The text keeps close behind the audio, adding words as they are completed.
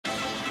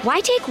Why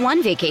take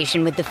one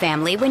vacation with the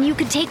family when you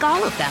could take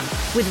all of them?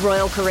 With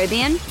Royal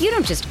Caribbean, you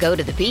don't just go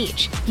to the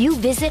beach. You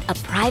visit a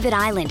private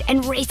island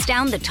and race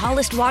down the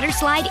tallest water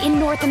slide in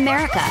North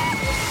America.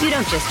 You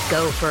don't just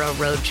go for a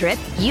road trip.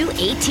 You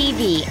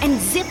ATV and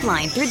zip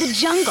line through the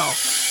jungle.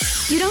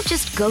 You don't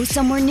just go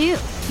somewhere new.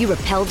 You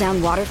rappel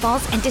down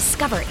waterfalls and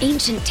discover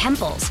ancient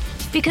temples.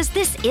 Because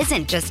this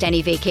isn't just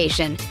any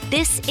vacation.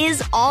 This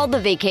is all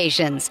the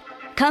vacations.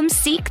 Come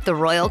seek the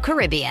Royal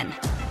Caribbean.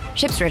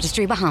 Ships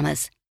Registry,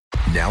 Bahamas.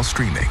 Now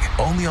streaming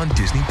only on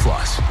Disney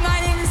Plus. My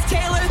name is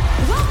Taylor.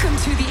 Welcome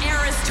to the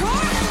Eras Tour.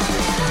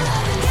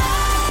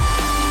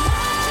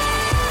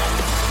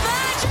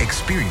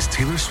 Experience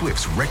Taylor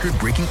Swift's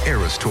record-breaking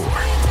Eras Tour.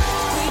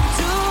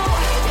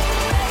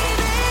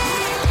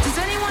 Does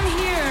anyone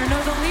here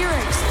know the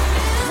lyrics?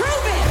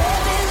 Prove it!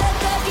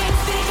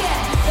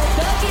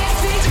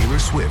 Taylor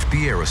Swift,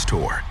 the Eras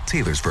Tour,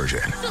 Taylor's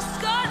version.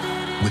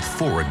 With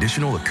 4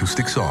 additional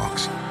acoustic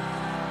songs.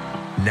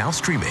 Now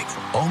streaming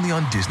only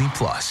on Disney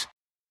Plus.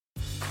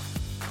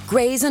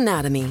 Grey's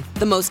Anatomy,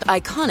 the most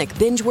iconic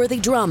binge-worthy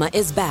drama,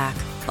 is back,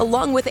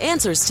 along with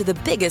answers to the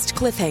biggest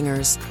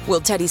cliffhangers. Will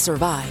Teddy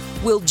survive?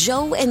 Will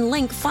Joe and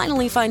Link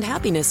finally find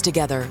happiness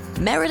together?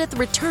 Meredith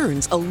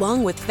returns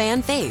along with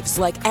fan faves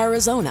like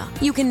Arizona.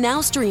 You can now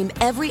stream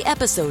every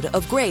episode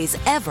of Grey's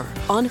ever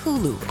on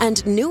Hulu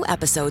and new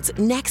episodes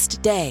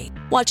next day.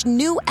 Watch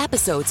new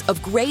episodes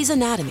of Grey's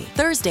Anatomy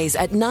Thursdays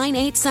at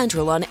 9/8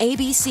 Central on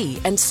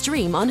ABC and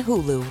stream on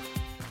Hulu.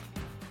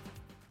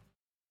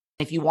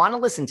 If you want to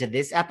listen to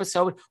this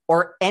episode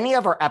or any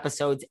of our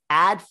episodes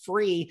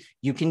ad-free,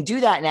 you can do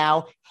that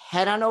now.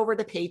 Head on over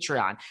to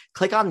Patreon.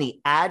 Click on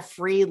the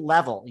ad-free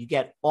level. You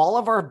get all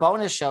of our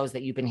bonus shows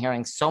that you've been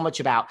hearing so much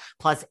about.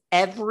 Plus,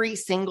 every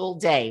single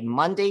day,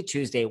 Monday,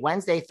 Tuesday,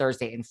 Wednesday,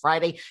 Thursday, and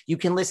Friday, you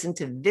can listen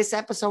to this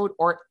episode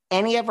or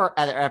any of our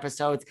other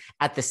episodes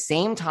at the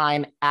same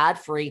time,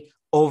 ad-free,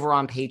 over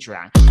on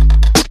Patreon.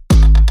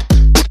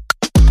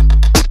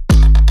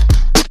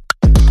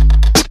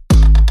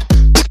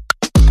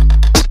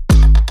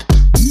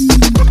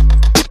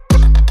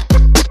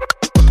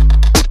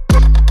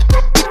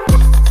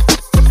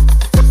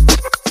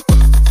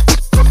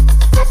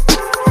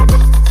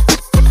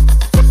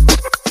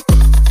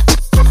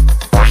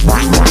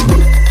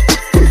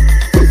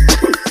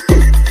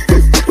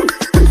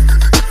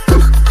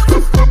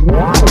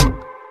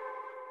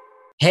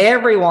 Hey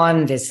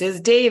everyone, this is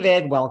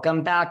David.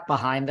 Welcome back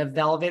behind the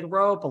velvet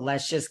rope.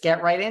 Let's just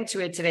get right into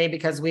it today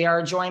because we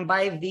are joined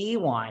by the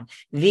one,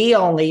 the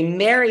only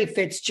Mary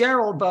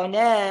FITZGERALD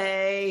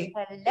BONNET.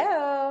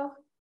 Hello.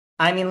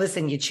 I mean,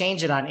 listen, you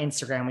change it on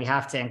Instagram. We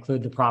have to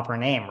include the proper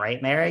name,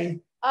 right, Mary?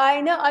 I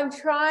know. I'm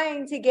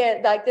trying to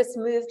get like the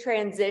smooth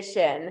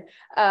transition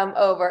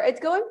over. It's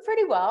going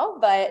pretty well,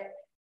 but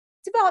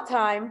it's about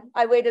time.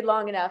 I waited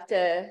long enough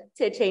to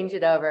change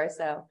it over.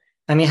 So.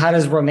 I mean, how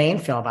does Romain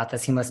feel about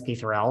this? He must be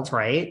thrilled,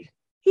 right?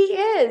 He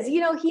is.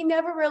 You know, he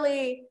never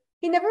really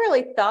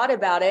thought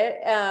about it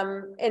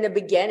in the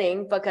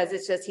beginning because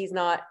it's just he's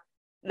not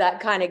that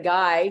kind of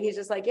guy. He's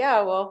just like,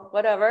 yeah, well,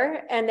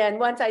 whatever. And then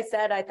once I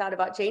said I thought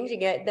about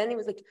changing it, then he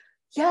was like,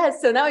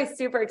 yes. So now he's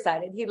super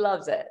excited. He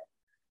loves it.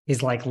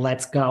 He's like,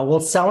 let's go.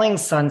 Well, Selling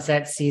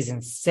Sunset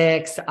season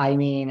 6. I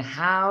mean,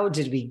 how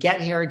did we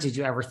get here? Did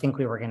you ever think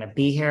we were going to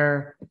be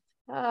here?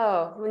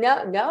 Oh,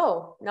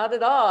 no, not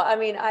at all. I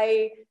mean,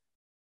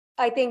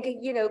 I think,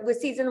 you know, with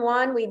season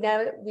 1, we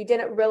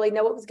didn't really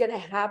know what was going to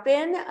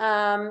happen.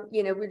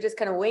 You know, we're just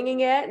kind of winging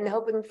it and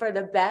hoping for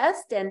the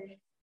best. And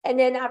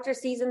then after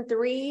season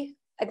 3,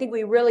 I think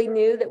we really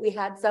knew that we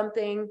had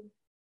something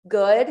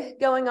good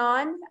going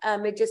on.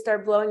 It just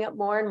started blowing up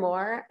more and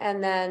more.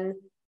 And then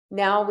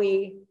now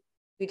we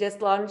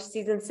just launched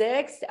season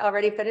 6,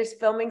 already finished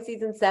filming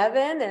season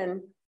 7.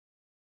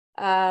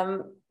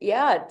 And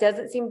yeah, it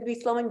doesn't seem to be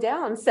slowing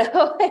down.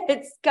 So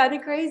it's kind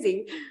of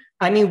crazy.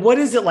 I mean, what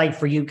is it like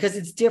for you? Because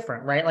it's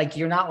different, right? Like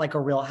you're not like a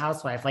real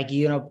housewife. Like,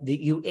 you know,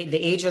 the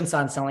agents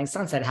on Selling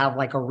Sunset have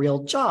like a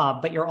real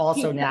job, but you're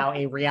also now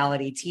a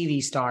reality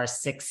TV star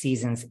 6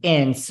 seasons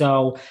in.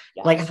 So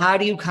like, how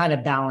do you kind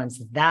of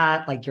balance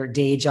that, like your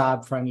day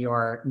job from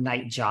your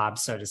night job,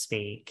 so to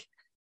speak?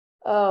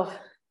 Oh,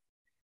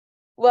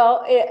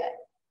 well,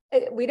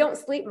 we don't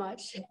sleep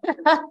much.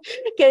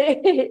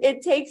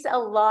 It takes a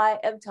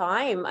lot of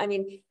time. I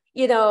mean,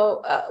 you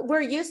know,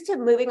 we're used to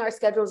moving our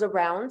schedules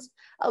around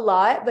a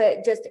lot,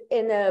 but just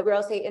in the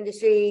real estate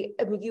industry,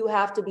 I mean, you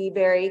have to be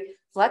very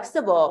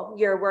flexible.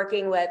 You're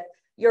working with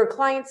your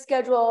client's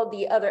schedule,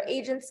 the other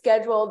agent's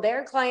schedule,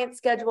 their client's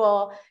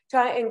schedule,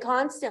 and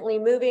constantly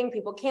moving.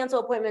 People cancel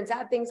appointments,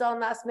 add things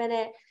on last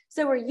minute.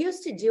 So we're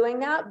used to doing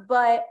that,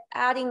 but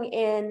adding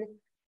in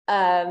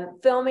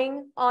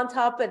filming on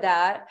top of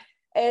that,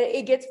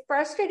 it gets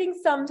frustrating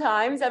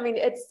sometimes. I mean,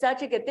 it's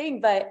such a good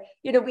thing, but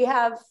you know, we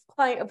have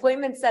client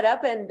appointments set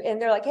up and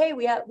they're like, hey,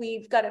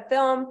 we've got to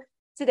film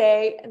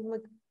today. And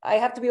I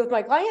have to be with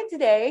my client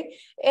today.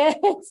 And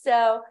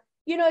so,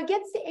 you know, it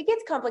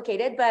gets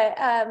complicated, but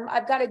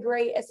I've got a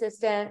great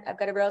assistant. I've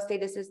got a real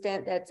estate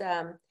assistant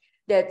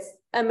that's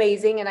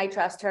amazing and I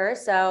trust her.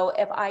 So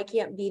if I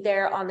can't be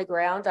there on the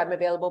ground, I'm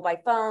available by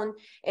phone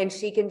and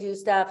she can do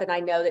stuff. And I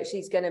know that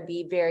she's going to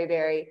be very,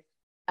 very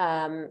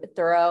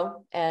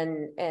thorough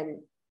and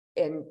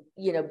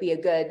be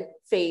a good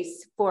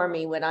face for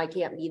me when I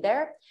can't be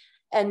there.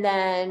 And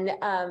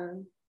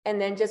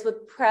then just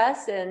with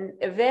press and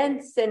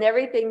events and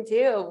everything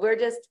too,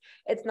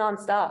 it's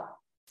nonstop.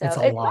 So it's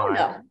fun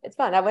though. It's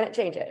fun. I wouldn't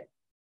change it.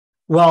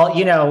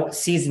 Well,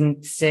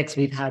 season 6,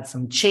 we've had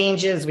some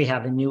changes. We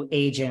have a new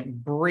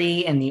agent,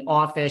 Bree, in the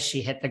office.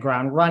 She hit the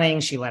ground running.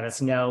 She let us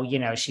know,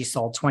 she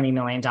sold $20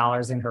 million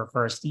in her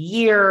first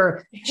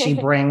year. She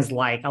brings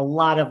like a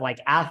lot of like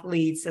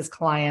athletes as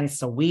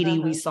clients.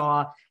 Saweetie, we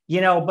saw,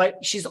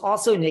 but she's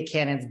also Nick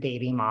Cannon's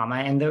baby mama.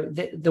 And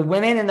the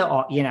women in the,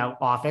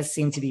 office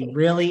seem to be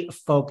really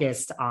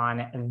focused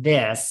on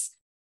this.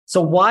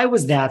 So why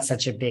was that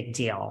such a big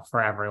deal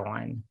for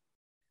everyone?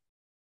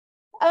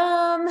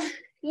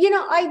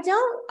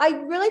 I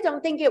really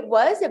don't think it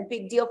was a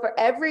big deal for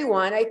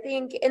everyone. I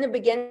think in the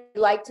beginning,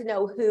 we like to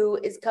know who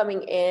is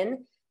coming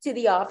in to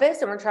the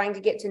office and we're trying to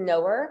get to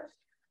know her.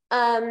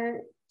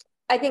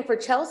 I think for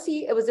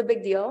Chelsea, it was a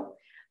big deal.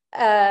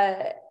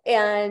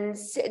 And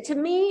to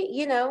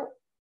me,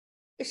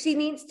 she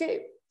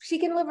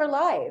can live her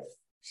life.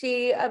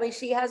 She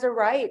has a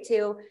right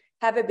to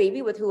have a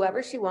baby with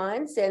whoever she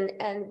wants and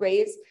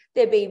raise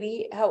the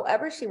baby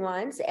however she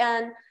wants.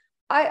 And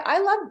I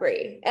love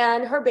Brie,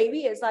 and her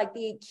baby is like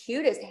the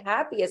cutest,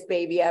 happiest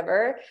baby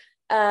ever.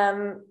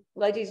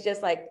 She's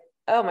just like,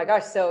 oh my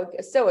gosh,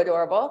 so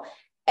adorable.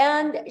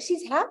 And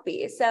she's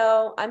happy.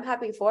 So I'm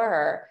happy for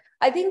her.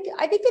 I think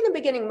in the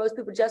beginning, most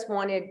people just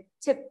wanted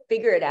to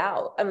figure it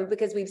out.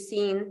 Because we've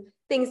seen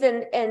things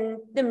in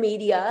the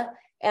media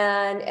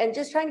and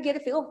just trying to get a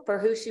feel for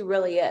who she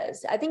really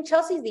is. I think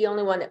Chelsea's the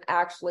only one that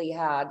actually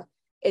had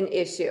an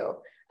issue.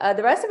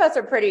 The rest of us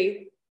are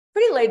pretty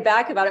laid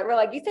back about it. We're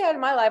like, you stay out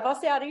of my life, I'll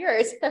stay out of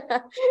yours.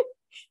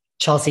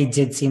 Chelsea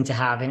did seem to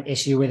have an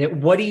issue with it.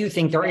 What do you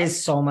think? There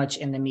is so much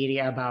in the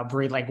media about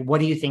Brie. Like, what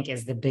do you think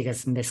is the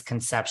biggest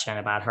misconception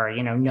about her,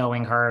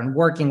 knowing her and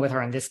working with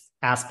her in this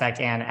aspect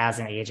and as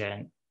an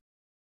agent?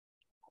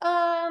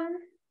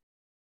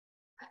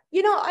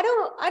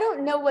 I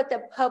don't know what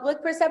the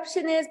public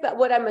perception is, but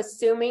what I'm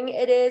assuming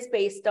it is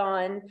based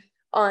on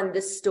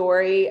the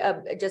story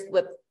of just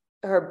with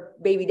her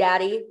baby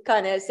daddy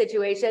kind of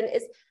situation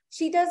is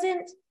she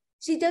doesn't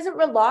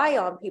rely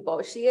on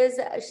people. She's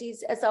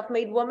a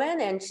self-made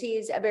woman and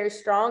she's a very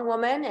strong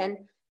woman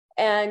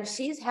and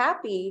she's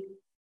happy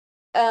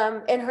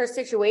in her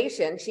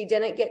situation. She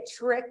didn't get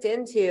tricked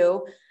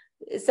into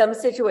some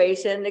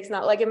situation. It's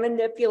not like a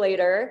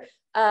manipulator.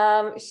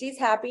 She's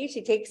happy.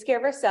 She takes care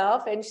of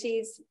herself and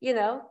she's,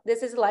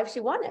 this is the life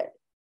she wanted.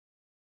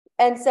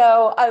 And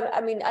so,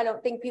 I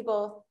don't think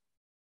people,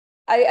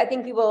 I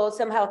think people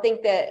somehow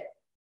think that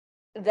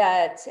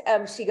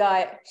she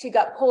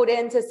got pulled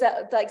into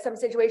some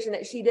situation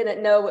that she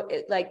didn't know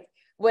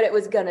what it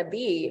was going to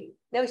be.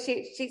 No,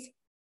 she's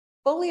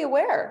fully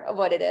aware of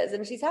what it is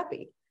and she's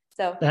happy.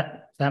 So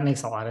that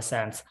makes a lot of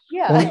sense.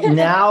 Yeah. Well,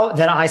 now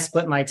that I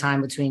split my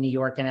time between New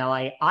York and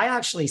LA, I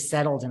actually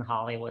settled in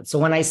Hollywood. So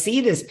when I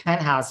see this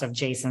penthouse of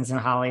Jason's in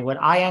Hollywood,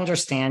 I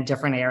understand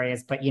different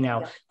areas, but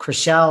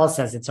Chrishell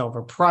says it's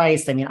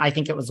overpriced. I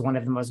think it was one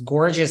of the most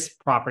gorgeous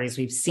properties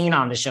we've seen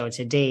on the show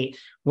to date.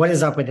 What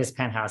is up with this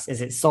penthouse?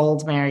 Is it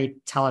sold, Mary?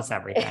 Tell us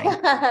everything.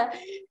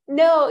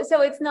 No,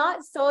 so it's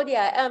not sold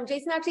yet.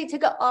 Jason actually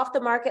took it off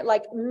the market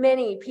like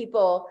many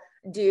people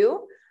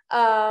do.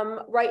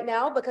 Right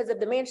now because of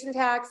the mansion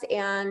tax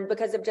and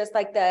because of just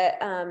the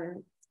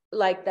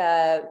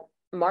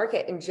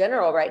market in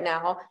general right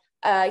now.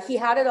 He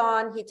had it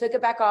on, he took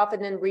it back off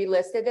and then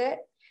relisted it.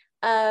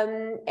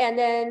 And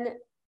then,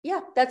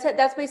 that's it.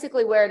 That's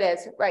basically where it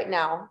is right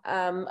now.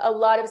 A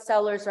lot of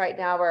sellers right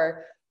now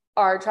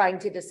are trying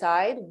to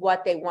decide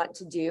what they want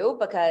to do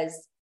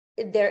because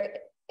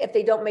if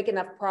they don't make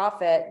enough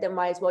profit, they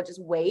might as well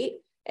just wait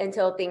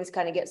until things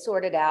kind of get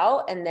sorted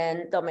out and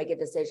then they'll make a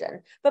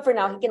decision. But for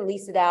now, he can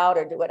lease it out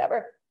or do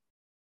whatever.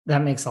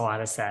 That makes a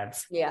lot of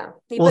sense. Yeah.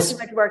 He put too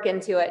much work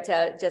into it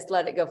to just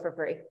let it go for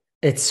free.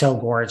 It's so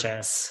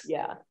gorgeous.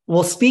 Yeah.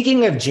 Well,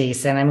 speaking of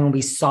Jason,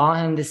 we saw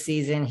him this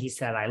season. He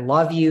said, I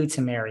love you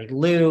to Mary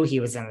Lou. He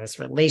was in this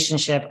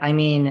relationship.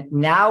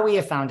 Now we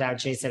have found out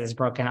Jason has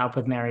broken up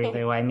with Mary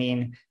Lou.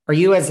 Are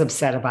you as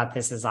upset about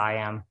this as I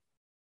am?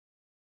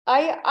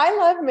 I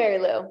love Mary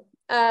Lou.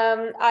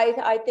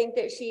 I think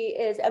that she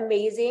is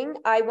amazing.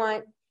 I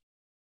want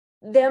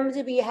them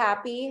to be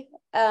happy,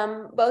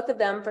 both of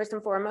them first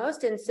and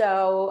foremost. And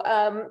so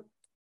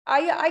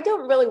I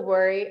don't really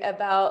worry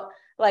about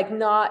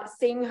not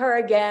seeing her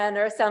again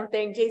or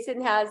something.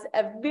 Jason has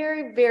a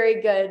very,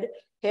 very good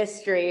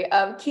history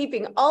of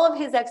keeping all of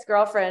his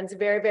ex-girlfriends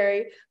very,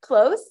 very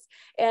close.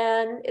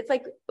 And it's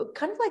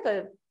kind of like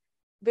a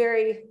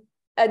very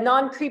a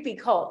non-creepy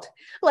cult,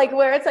 like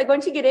where it's like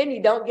once you get in,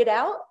 you don't get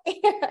out.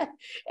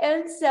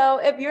 And so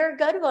if you're a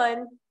good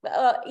one,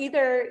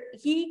 either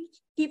he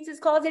keeps his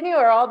calls in you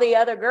or all the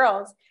other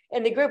girls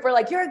in the group are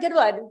like, you're a good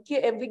one.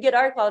 If we get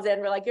our calls in,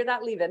 we're like, you're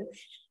not leaving.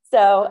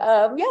 So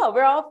yeah,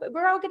 we're all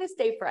going to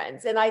stay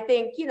friends. And I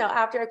think,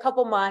 after a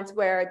couple months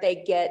where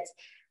they get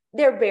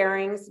their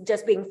bearings,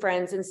 just being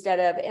friends instead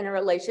of in a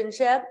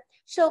relationship,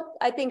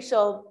 I think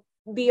she'll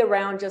be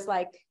around just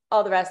like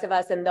all the rest of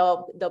us, and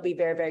they'll be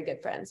very, very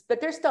good friends, but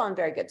they're still on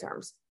very good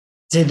terms.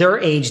 Did their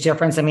age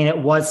difference? I mean, it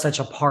was such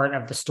a part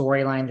of the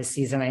storyline this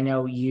season. I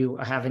know you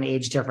have an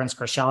age difference.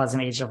 Chrishell has an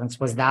age difference.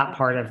 Was that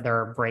part of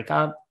their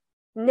breakup?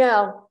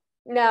 No.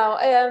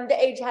 The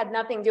age had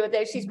nothing to do with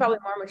it. She's probably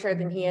more mature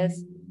than he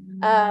is.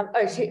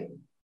 Or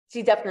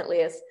she definitely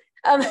is.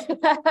 But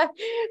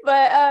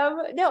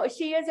no,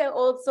 she is an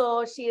old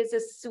soul. She is a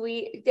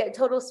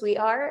total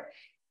sweetheart.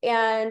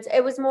 And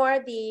it was more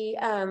the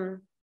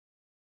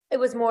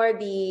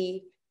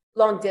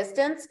long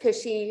distance,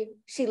 because she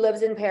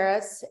lives in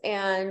Paris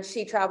and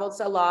she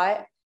travels a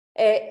lot.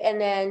 And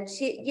then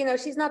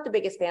she's not the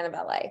biggest fan of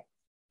LA.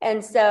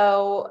 And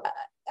so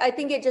I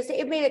think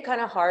it made it kind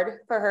of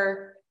hard for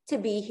her to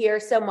be here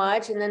so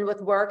much. And then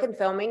with work and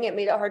filming, it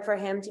made it hard for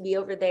him to be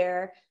over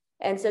there.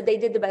 And so they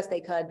did the best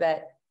they could,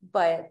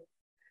 but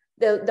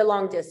the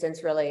long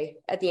distance really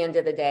at the end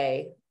of the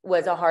day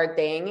was a hard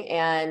thing.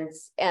 And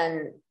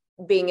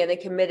being in a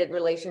committed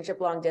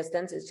relationship long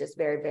distance is just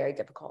very, very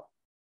difficult.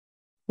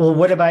 Well,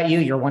 what about you?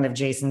 You're one of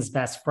Jason's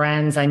best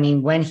friends. I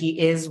mean, when he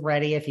is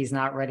ready, if he's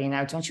not ready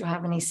now, don't you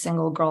have any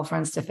single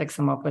girlfriends to fix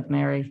him up with,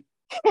 Mary?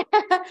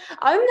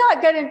 I'm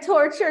not going to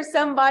torture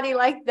somebody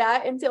like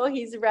that until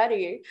he's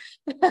ready.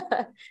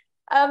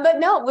 But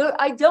no,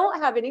 I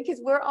don't have any, because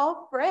we're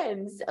all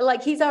friends.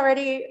 Like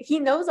he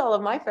knows all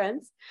of my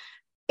friends.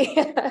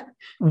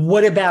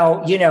 What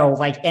about,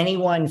 like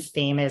anyone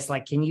famous?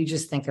 Like, can you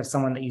just think of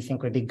someone that you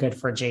think would be good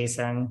for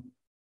Jason?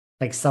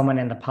 Like someone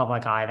in the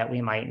public eye that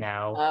we might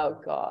know? Oh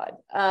God.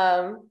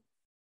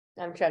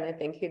 I'm trying to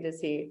think, who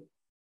does he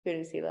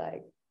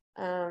like?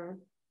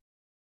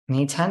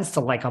 He tends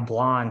to like a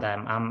blonde.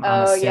 I'm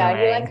assuming. Yeah,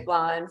 he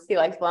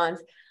likes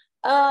blondes.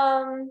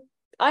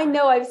 I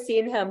know I've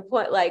seen him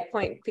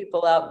point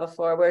people out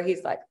before where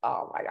he's like,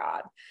 oh my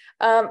God.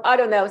 I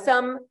don't know,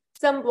 some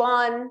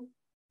blonde,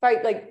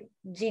 right, like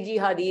Gigi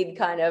Hadid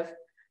kind of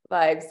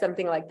vibes,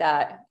 something like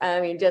that.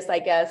 I mean, just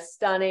like a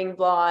stunning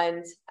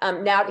blonde.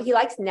 Now he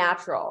likes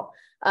natural,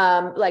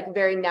 like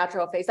very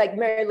natural face, like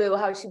Mary Lou,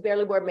 how she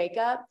barely wore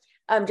makeup.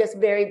 Just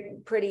very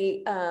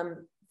pretty,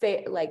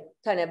 like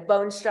kind of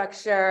bone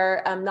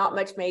structure, not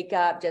much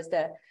makeup, just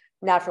a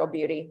natural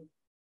beauty.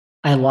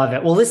 I love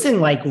it. Well, listen,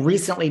 like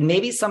recently,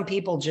 maybe some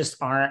people just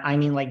aren't. I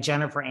mean, like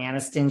Jennifer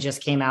Aniston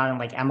just came out, and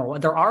like Emma,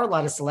 there are a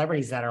lot of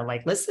celebrities that are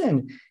like,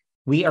 listen,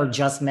 we are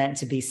just meant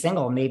to be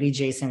single. Maybe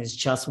Jason is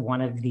just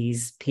one of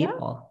these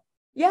people.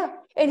 Yeah.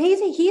 And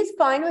he's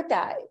fine with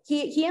that.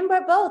 He and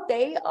Brett both,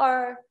 they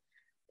are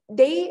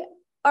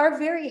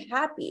very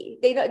happy.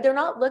 They're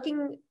not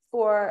looking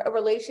for a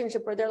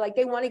relationship where they're like,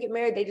 they want to get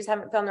married, they just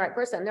haven't found the right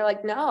person. They're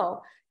like,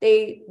 no,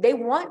 they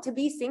want to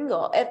be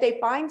single. If they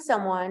find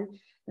someone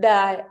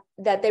that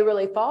they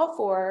really fall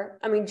for,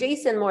 I mean,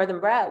 Jason more than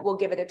Brett will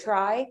give it a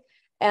try.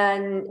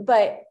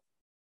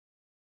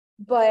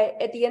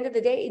 But at the end of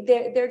the day,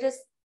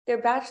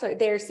 they're bachelor,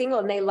 they're single,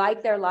 and they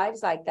like their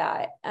lives like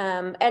that.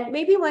 And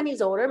maybe when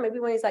he's older, maybe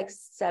when he's like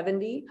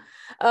 70,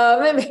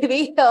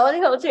 maybe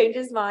he'll change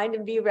his mind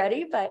and be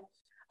ready, but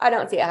I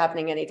don't see it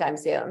happening anytime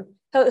soon.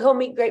 He'll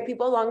meet great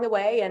people along the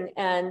way,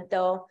 and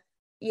they'll,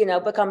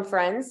 become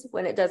friends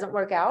when it doesn't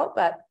work out.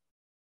 But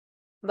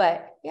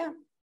yeah.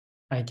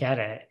 I get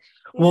it.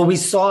 Well, we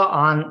saw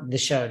on the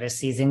show this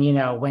season,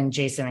 when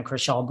Jason and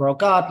Chrishell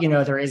broke up,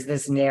 there is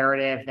this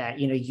narrative that,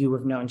 you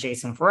have known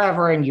Jason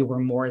forever and you were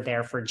more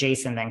there for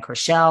Jason than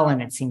Chrishell.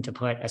 And it seemed to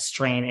put a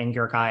strain in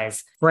your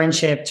guys'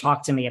 friendship.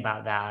 Talk to me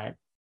about that.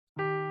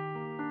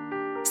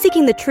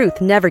 Seeking the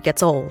truth never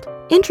gets old.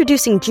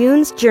 Introducing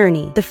June's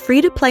Journey, the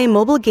free-to-play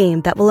mobile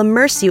game that will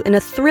immerse you in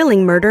a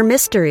thrilling murder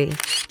mystery.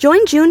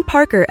 Join June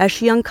Parker as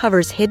she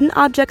uncovers hidden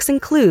objects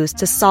and clues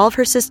to solve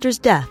her sister's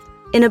death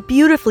in a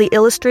beautifully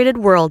illustrated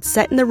world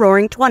set in the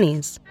Roaring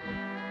 20s.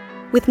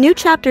 With new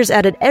chapters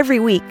added every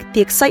week,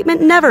 the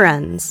excitement never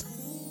ends.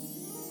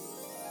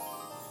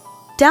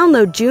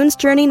 Download June's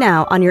Journey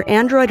now on your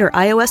Android or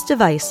iOS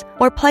device,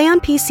 or play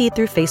on PC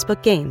through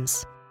Facebook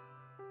Games.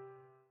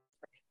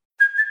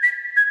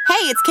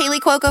 Hey, it's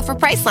Kaylee Cuoco for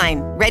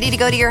Priceline. Ready to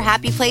go to your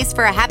happy place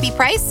for a happy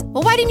price?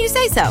 Well, why didn't you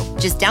say so?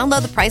 Just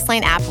download the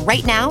Priceline app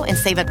right now and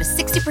save up to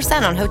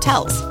 60% on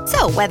hotels.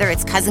 So whether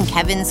it's Cousin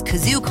Kevin's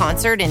Kazoo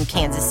Concert in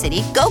Kansas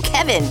City, go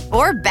Kevin,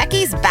 or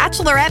Becky's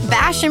Bachelorette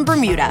Bash in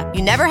Bermuda,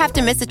 you never have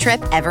to miss a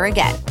trip ever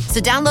again.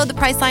 So download the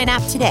Priceline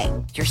app today.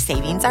 Your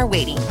savings are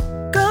waiting.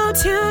 Go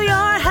to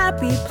your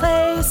happy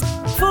place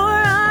for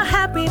a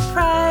happy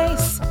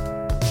price.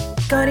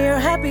 Go to your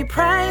happy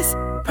price,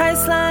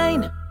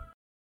 Priceline.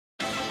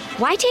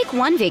 Why take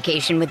one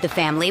vacation with the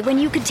family when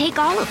you could take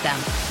all of them?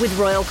 With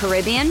Royal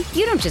Caribbean,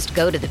 you don't just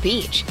go to the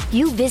beach.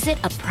 You visit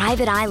a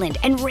private island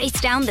and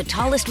race down the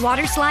tallest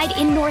water slide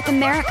in North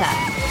America.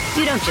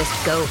 You don't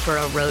just go for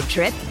a road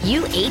trip.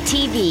 You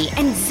ATV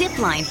and zip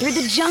line through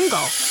the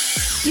jungle.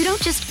 You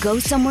don't just go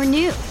somewhere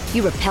new.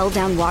 You rappel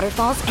down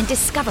waterfalls and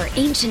discover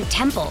ancient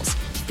temples.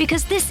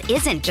 Because this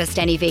isn't just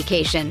any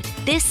vacation.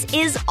 This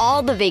is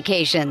all the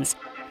vacations.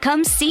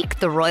 Come seek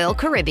the Royal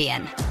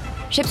Caribbean.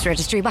 Ships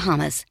Registry,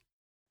 Bahamas.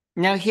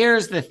 Now,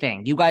 here's the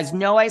thing. You guys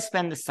know I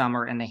spend the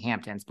summer in the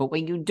Hamptons, but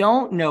what you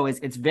don't know is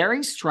it's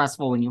very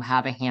stressful when you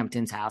have a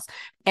Hamptons house.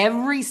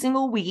 Every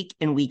single week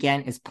and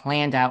weekend is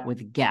planned out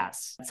with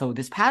guests. So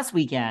this past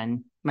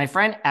weekend, my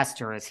friend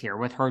Esther is here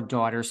with her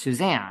daughter,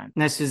 Suzanne.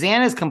 Now,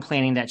 Suzanne is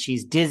complaining that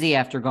she's dizzy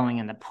after going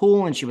in the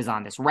pool and she was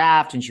on this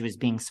raft and she was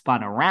being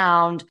spun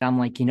around. I'm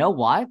like, you know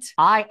what?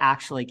 I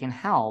actually can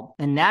help.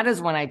 And that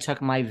is when I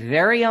took my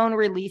very own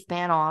relief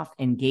band off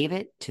and gave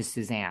it to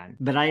Suzanne.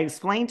 But I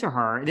explained to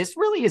her, this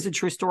really is a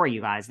true story,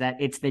 you guys, that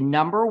it's the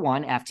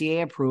 #1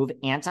 FDA-approved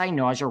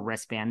anti-nausea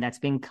wristband that's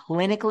been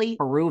clinically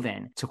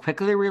proven to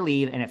quickly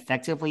relieve and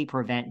effectively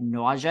prevent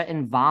nausea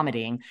and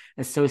vomiting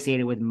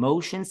associated with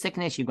motion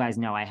sickness. You guys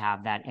know I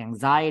have that,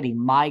 anxiety,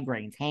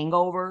 migraines,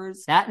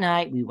 hangovers. That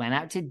night, we went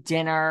out to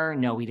dinner.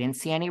 No, we didn't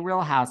see any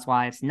Real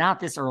Housewives, not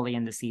this early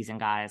in the season,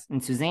 guys.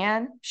 And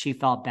Suzanne, she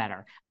felt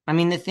better. I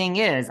mean, the thing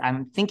is,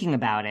 I'm thinking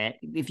about it.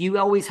 If you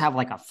always have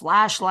like a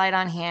flashlight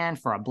on hand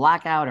for a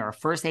blackout or a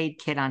first aid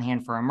kit on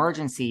hand for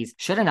emergencies,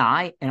 shouldn't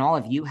I and all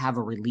of you have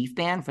a relief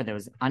band for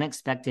those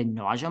unexpected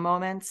nausea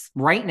moments?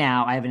 Right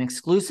now, I have an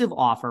exclusive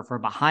offer for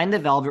Behind the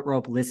Velvet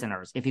Rope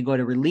listeners. If you go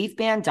to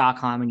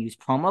reliefband.com and use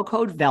promo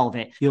code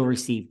VELVET, you'll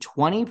receive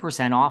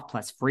 20% off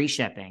plus free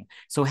shipping.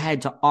 So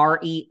head to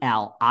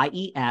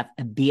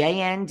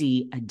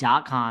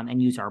reliefband.com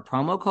and use our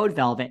promo code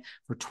VELVET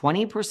for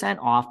 20%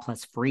 off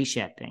plus free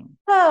shipping.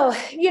 Oh,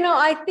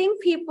 I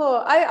think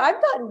people,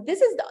 I've gotten,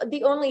 this is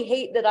the only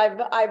hate that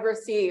I've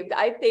received.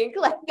 I think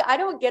I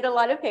don't get a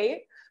lot of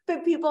hate,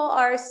 but people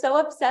are so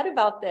upset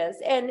about this.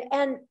 And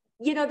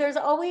there's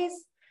always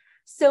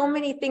so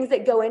many things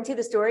that go into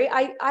the story.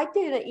 I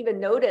didn't even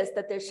notice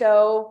that the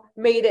show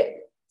made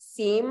it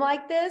seem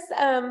like this.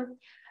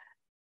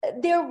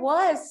 There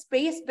was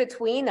space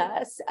between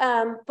us,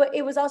 but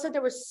it was also,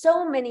 there were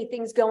so many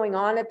things going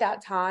on at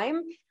that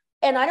time.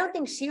 And I don't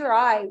think she or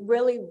I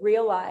really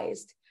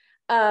realized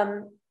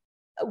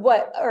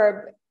what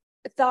or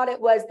thought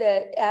it was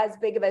that as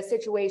big of a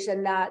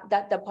situation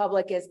that the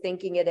public is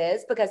thinking it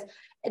is, because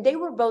they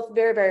were both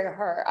very, very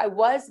hurt. I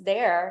was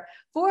there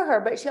for her,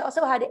 but she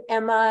also had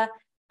Emma.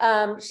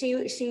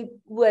 She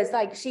was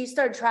like, she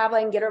started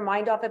traveling, get her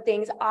mind off of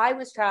things. I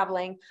was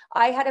traveling.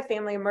 I had a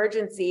family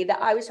emergency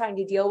that I was trying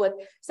to deal with,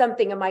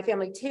 something in my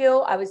family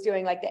too. I was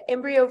doing like the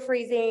embryo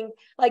freezing.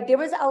 Like there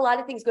was a lot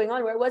of things going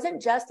on where it wasn't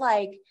just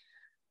like,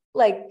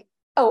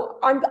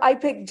 I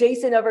picked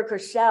Jason over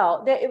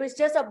Chrishell. It was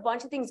just a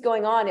bunch of things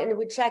going on, and it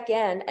would check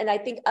in. And I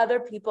think other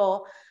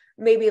people,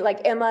 maybe like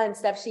Emma and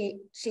stuff,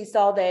 she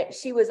saw that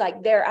she was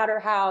like there at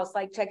her house,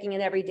 like checking in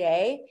every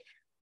day.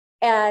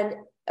 And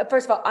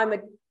first of all, I'm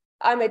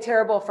a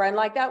terrible friend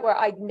like that, where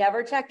I'd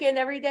never check in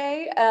every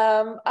day.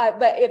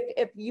 But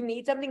if you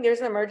need something,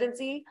 there's an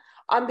emergency,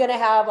 I'm going to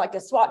have like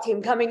a SWAT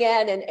team coming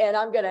in and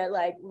I'm going to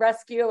like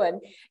rescue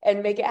and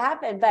make it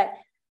happen. But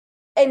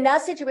in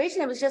that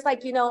situation, it was just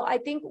like, I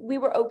think we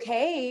were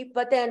okay.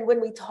 But then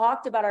when we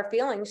talked about our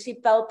feelings, she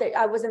felt that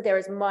I wasn't there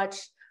as much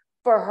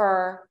for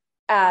her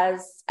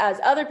as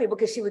other people,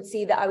 because she would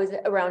see that I was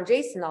around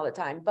Jason all the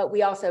time. But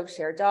we also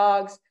share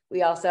dogs.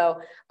 We also,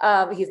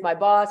 he's my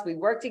boss. We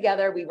work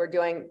together. We were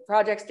doing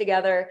projects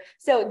together.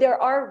 So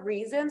there are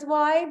reasons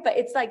why, but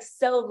it's like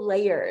so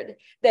layered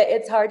that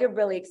it's hard to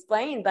really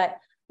explain. But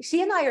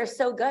she and I are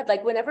so good.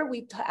 Like whenever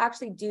we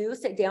actually do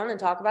sit down and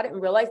talk about it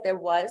and realize there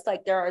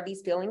are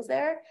these feelings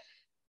there,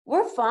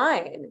 we're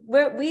fine.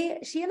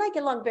 She and I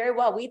get along very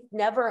well. We've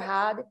never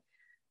had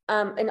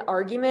an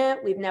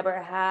argument. We've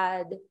never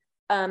had,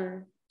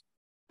 I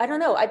don't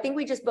know. I think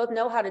we just both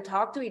know how to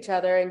talk to each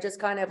other and just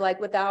kind of like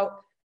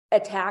without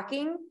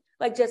attacking,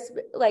 like just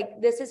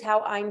like, this is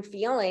how I'm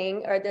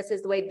feeling, or this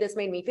is the way this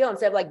made me feel.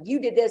 Instead of like,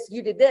 you did this.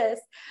 We're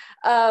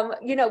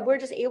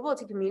just able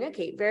to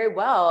communicate very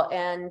well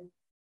and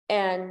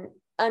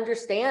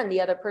understand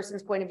the other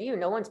person's point of view.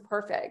 No one's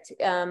perfect.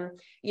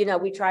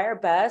 We try our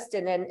best.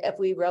 And then if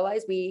we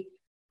realize we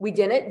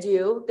didn't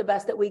do the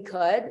best that we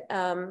could,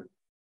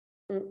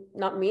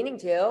 not meaning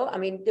to,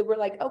 we're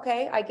like,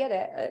 okay, I get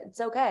it. It's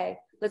okay.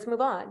 Let's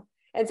move on.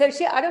 And so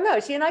she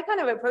and I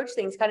kind of approach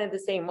things kind of the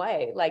same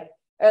way, like,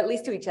 or at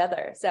least to each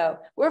other. So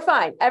we're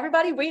fine.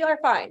 Everybody, we are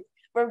fine.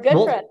 We're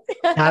good friends.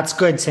 That's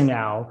good to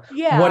know.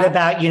 Yeah. What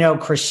about,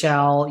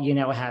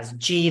 Chrishell, has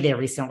G, they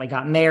recently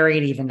got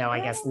married, even though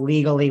I guess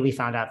legally we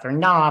found out they're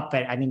not,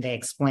 but they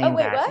explained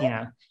What?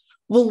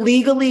 Well,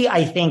 legally,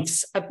 I think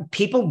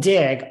people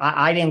dig.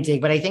 I didn't dig,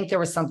 but I think there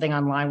was something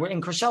online where,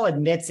 and Chrishell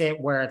admits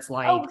it, where it's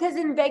like, because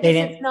in Vegas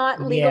it's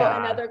not legal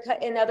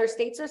in other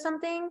states or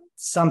something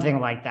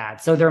like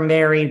that. So they're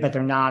married, but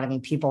they're not. I mean,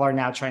 people are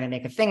now trying to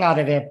make a thing out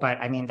of it, but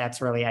I mean, that's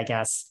really, I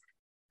guess,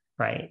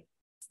 right.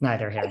 It's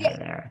neither here nor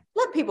there.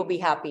 Let people be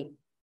happy.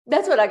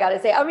 That's what I got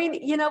to say. I mean,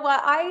 you know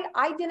what?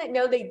 I didn't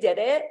know they did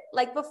it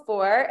like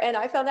before, and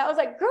I found out, I was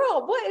like,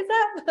 girl, what is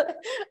that?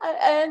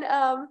 And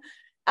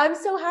I'm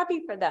so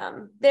happy for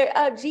them.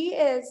 G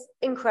is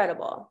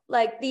incredible,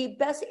 like the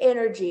best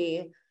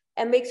energy,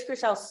 and makes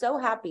Chrishell so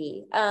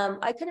happy.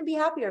 I couldn't be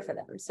happier for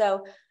them.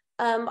 So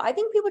I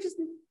think people just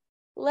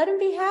let them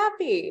be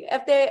happy.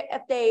 If they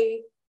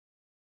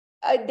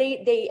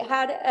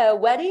had a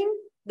wedding,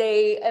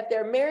 if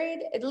they're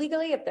married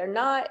legally, if they're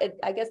not,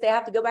 I guess they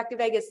have to go back to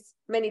Vegas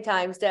many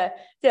times to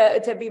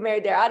be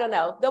married there. I don't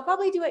know. They'll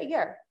probably do it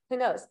here. Who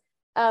knows?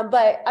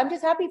 But I'm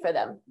just happy for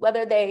them,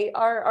 whether they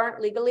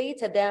aren't legally.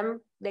 To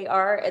them, they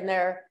are in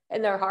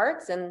their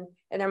hearts and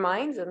in their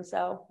minds. And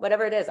so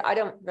whatever it is, I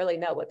don't really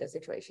know what the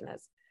situation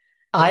is.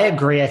 I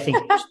agree. I think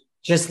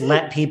just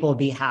let people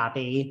be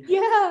happy.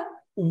 Yeah.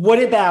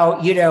 What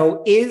about,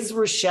 is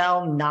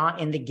Rochelle not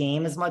in the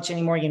game as much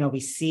anymore? We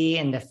see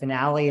in the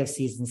finale of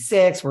season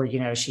 6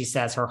 where, she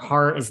says her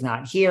heart is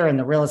not here in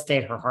the real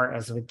estate. Her heart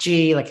is with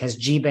G. Like, has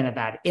G been a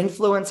bad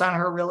influence on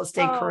her real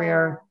estate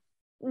career?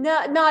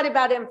 No, not a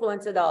bad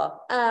influence at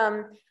all.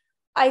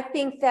 I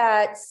think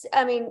that,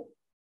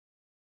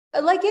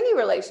 like any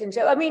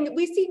relationship,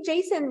 we see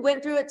Jason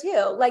went through it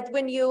too. Like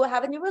when you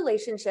have a new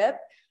relationship,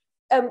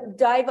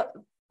 dive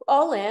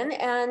all in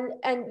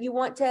and you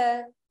want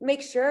to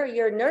make sure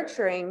you're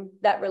nurturing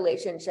that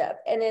relationship.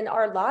 And in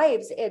our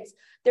lives,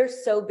 they're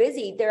so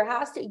busy.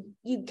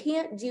 You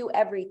can't do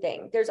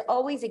everything. There's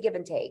always a give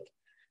and take.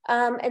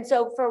 And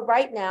so for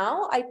right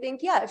now, I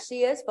think, yeah,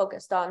 she is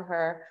focused on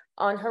her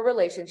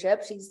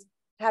relationship. She's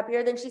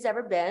happier than she's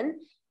ever been.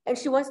 And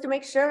she wants to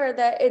make sure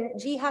and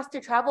G has to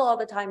travel all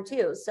the time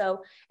too.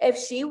 So if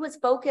she was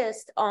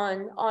focused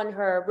on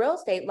her real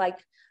estate, like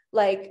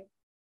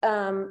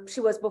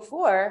she was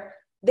before,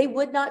 they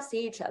would not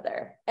see each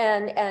other.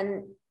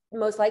 And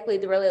most likely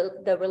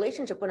the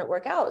relationship wouldn't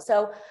work out.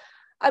 So,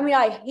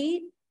 I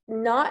hate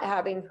not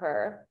having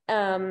her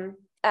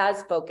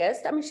as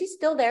focused. She's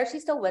still there.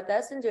 She's still with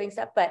us and doing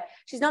stuff, but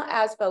she's not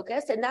as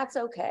focused, and that's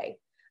okay.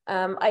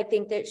 I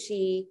think that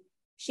she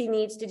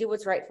needs to do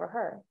what's right for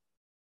her.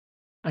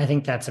 I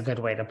think that's a good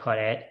way to put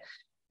it.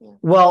 Yeah.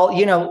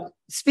 Well,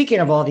 speaking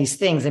of all these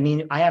things,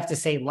 I have to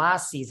say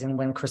last season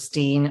when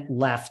Christine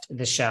left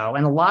the show,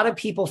 and a lot of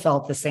people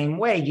felt the same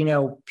way,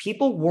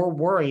 people were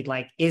worried,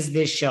 like, is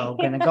this show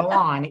going to go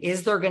on?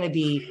 Is there going to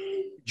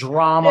be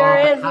drama?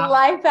 There is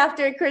life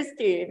after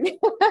Christine.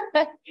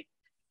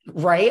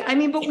 Right.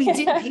 But we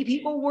did,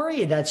 people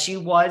worried that she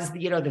was,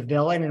 the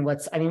villain and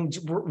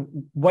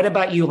what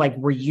about you? Like,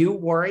 were you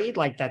worried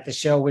like that the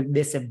show would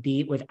miss a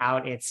beat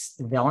without its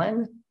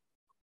villain?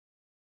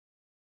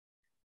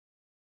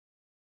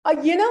 I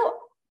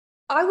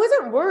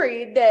wasn't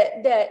worried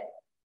that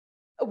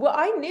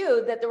I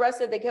knew that the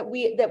rest of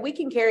that we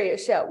can carry a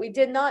show. We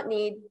did not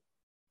need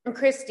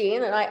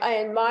Christine. And I,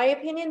 in my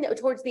opinion,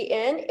 towards the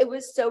end, it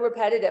was so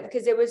repetitive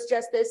because it was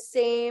just the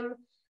same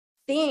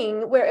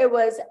thing where it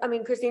was,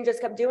 Christine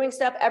just kept doing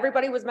stuff.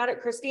 Everybody was mad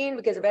at Christine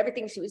because of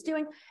everything she was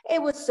doing. It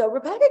was so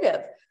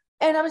repetitive.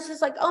 And I was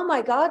just like, oh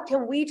my God,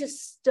 can we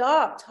just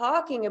stop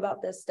talking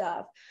about this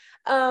stuff?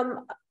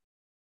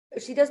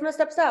 She does messed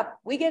up stuff.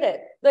 We get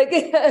it.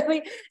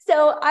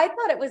 So I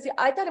thought it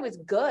was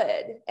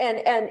good.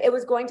 And it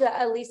was going to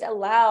at least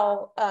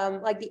allow,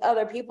 the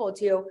other people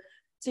to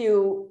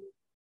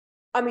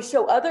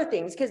show other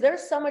things. Cause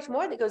there's so much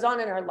more that goes on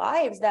in our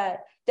lives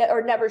that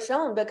are never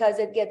shown because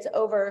it gets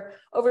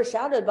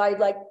overshadowed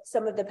by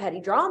some of the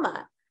petty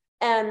drama.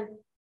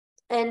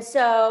 And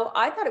so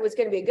I thought it was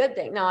going to be a good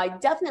thing. Now, I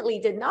definitely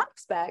did not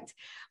expect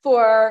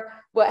for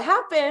what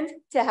happened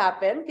to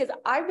happen because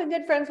I've been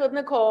good friends with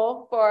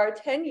Nicole for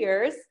 10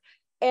 years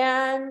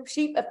and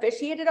she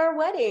officiated our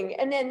wedding.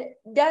 And then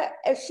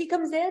as she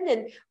comes in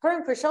and her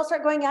and Chrishell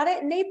start going at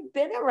it and they've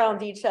been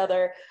around each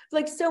other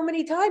so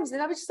many times.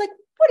 And I was just like,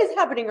 what is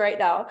happening right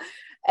now?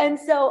 And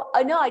so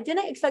no, I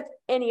didn't expect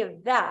any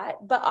of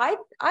that, but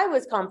I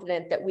was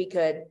confident that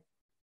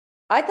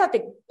I thought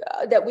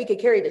that we could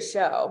carry the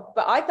show,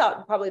 but I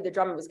thought probably the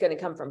drama was going to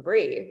come from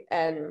Brie,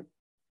 and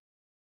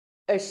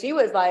she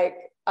was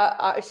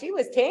she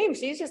was tame.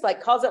 She's just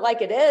calls it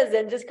like it is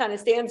and just kind of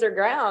stands her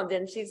ground.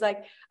 And she's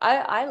like,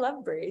 I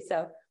love Brie,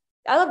 so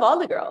I love all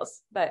the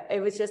girls, but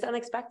it was just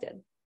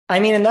unexpected.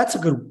 And that's a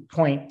good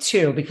point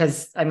too,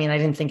 because I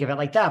didn't think of it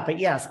like that, but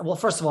yes. Well,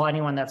 first of all,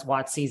 anyone that's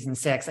watched season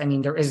 6,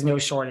 there is no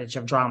shortage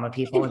of drama,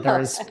 people. There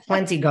is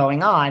plenty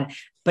going on,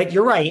 but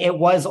you're right. It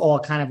was all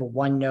kind of a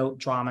one note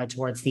drama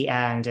towards the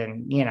end.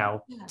 And,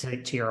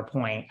 to your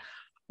point,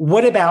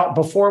 what about,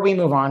 before we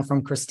move on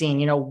from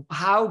Christine,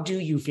 how do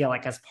you feel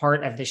like as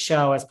part of the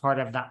show, as part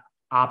of the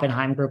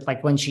Oppenheim group,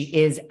 when she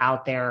is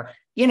out there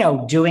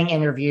doing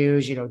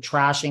interviews,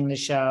 trashing the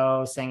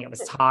show, saying it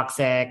was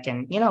toxic.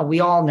 And, we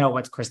all know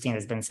what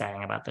Christina's been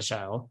saying about the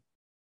show.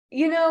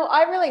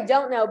 I really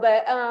don't know,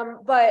 but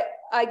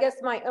I guess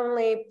my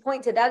only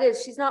point to that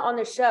is she's not on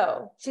the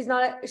show.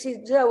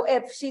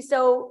 If she's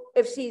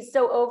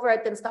so over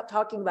it, then stop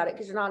talking about it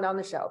because you're not on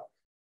the show.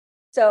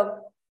 So,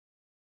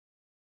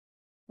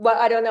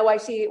 I don't know why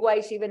she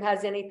even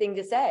has anything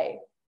to say.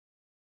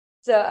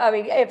 So, I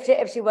mean,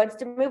 if she wants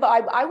to move,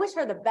 I wish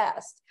her the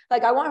best.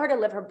 Like, I want her to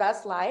live her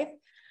best life.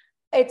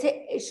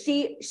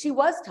 She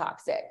was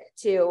toxic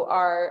to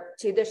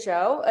the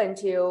show and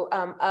to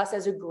us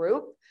as a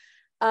group.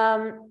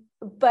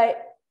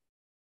 But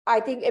I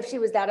think if she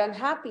was that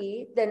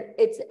unhappy, then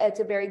it's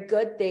a very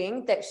good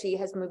thing that she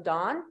has moved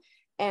on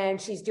and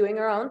she's doing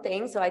her own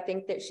thing. So I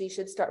think that she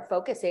should start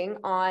focusing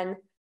on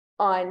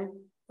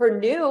her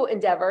new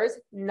endeavors,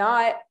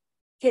 not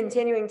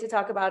continuing to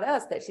talk about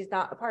us that she's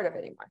not a part of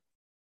anymore.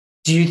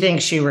 Do you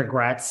think she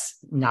regrets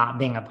not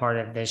being a part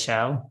of this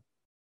show?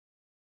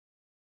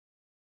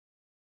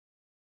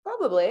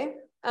 Probably.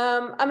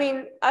 I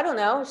mean, I don't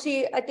know.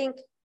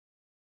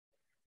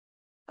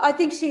 I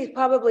think she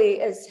probably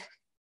is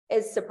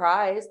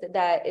surprised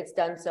that it's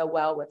done so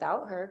well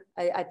without her.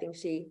 I think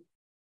she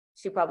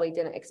probably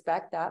didn't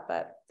expect that,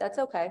 but that's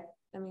okay.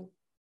 I mean,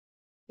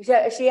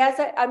 she has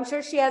I'm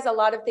sure she has a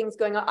lot of things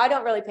going on. I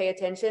don't really pay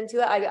attention to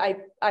it.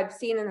 I've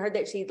seen and heard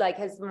that she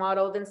has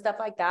modeled and stuff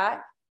like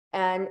that,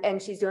 and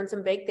she's doing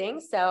some big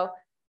things. So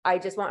I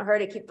just want her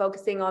to keep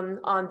focusing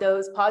on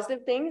those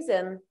positive things.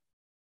 And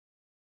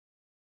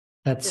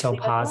that's so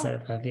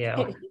positive of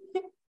you.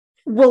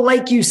 Well,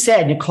 like you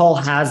said, Nicole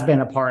has been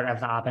a part of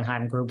the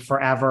Oppenheim group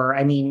forever.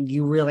 I mean,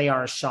 you really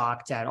are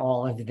shocked at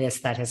all of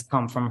this that has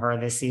come from her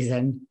this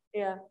season.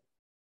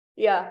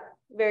 Yeah,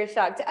 very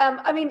shocked.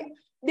 I mean,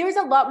 there's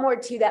a lot more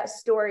to that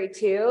story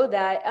too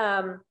that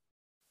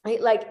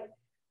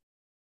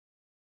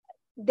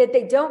that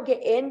they don't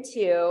get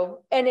into,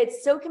 and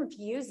it's so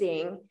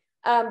confusing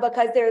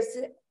because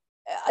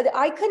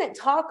I couldn't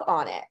talk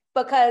on it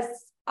because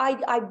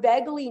I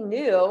vaguely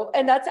knew,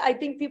 and I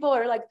think people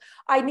are like,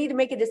 I need to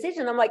make a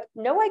decision. I'm like,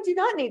 no, I do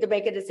not need to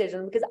make a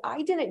decision because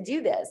I didn't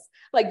do this.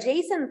 Like,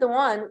 Jason's the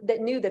one that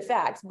knew the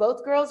facts.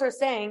 Both girls are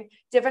saying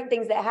different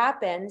things that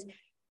happened.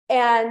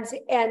 And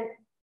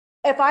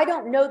if I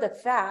don't know the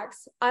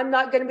facts, I'm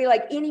not going to be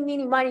like, eeny,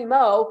 meeny, miny,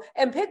 mo,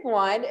 and pick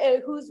one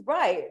who's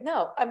right.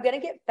 No, I'm going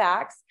to get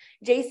facts.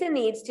 Jason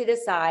needs to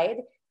decide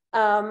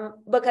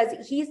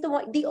because he's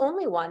the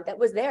only one that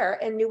was there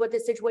and knew what the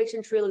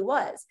situation truly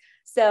was.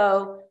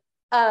 So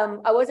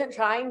I wasn't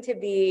trying to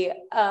be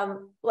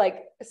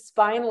like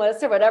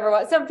spineless or whatever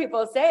what some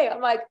people say.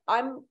 I'm like,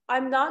 I'm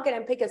not going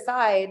to pick a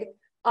side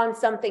on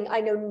something I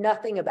know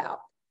nothing about.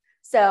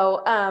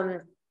 So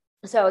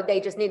so they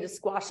just need to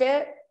squash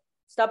it,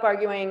 stop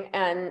arguing,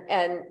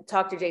 and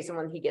talk to Jason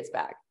when he gets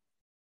back.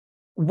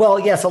 Well,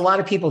 yes, a lot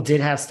of people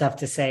did have stuff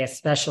to say,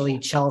 especially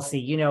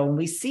Chelsea.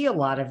 We see a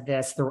lot of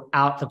this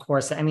throughout the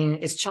course. I mean,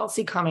 is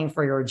Chelsea coming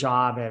for your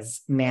job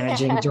as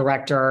managing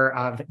director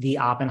of the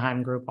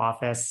Oppenheim Group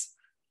office?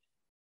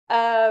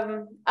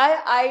 I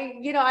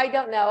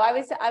don't know.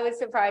 I was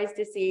surprised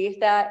to see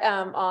that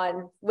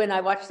on when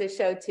I watched this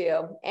show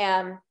too.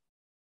 And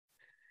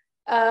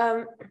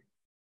I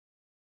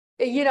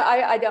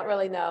don't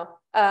really know.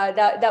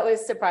 That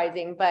was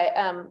surprising, but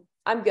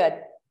I'm good.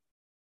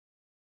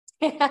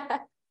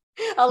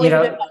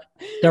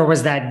 There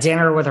was that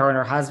dinner with her and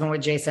her husband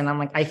with Jason. I'm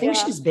like, I think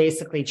she's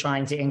basically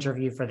trying to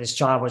interview for this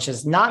job, which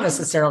is not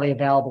necessarily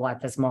available at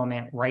this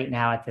moment right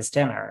now at this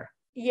dinner.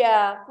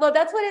 Yeah. Well,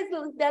 that's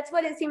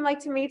what it seemed like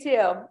to me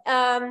too.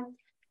 When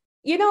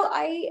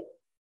I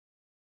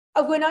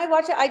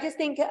watch it, I just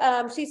think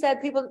she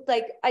said people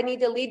like, I need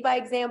to lead by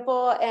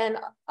example, and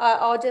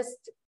I'll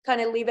just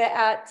kind of leave it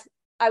at,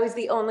 I was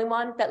the only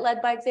one that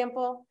led by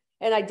example.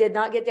 And I did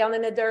not get down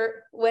in the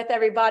dirt with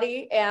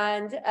everybody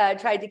and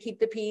tried to keep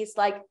the peace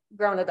like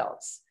grown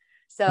adults.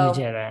 So you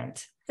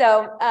didn't.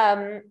 So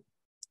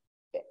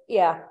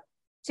yeah,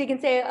 she can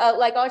say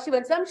like all she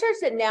wants. So I'm sure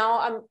that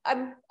now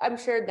I'm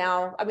sure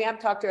now. I mean, I've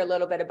talked to her a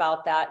little bit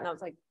about that, and I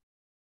was like,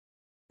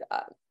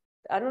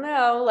 I don't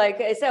know. Like,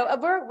 so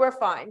we're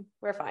fine.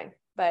 We're fine.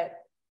 But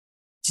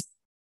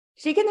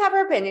she can have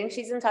her opinion.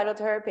 She's entitled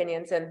to her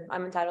opinions, and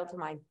I'm entitled to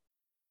mine.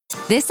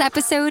 This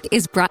episode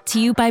is brought to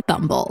you by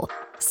Bumble.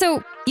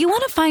 So, you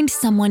want to find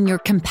someone you're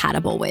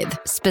compatible with,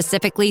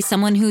 specifically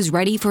someone who's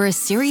ready for a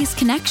serious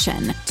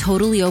connection,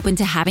 totally open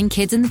to having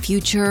kids in the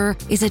future,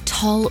 is a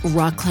tall,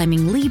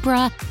 rock-climbing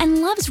Libra,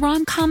 and loves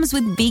rom-coms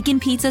with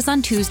vegan pizzas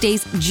on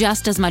Tuesdays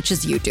just as much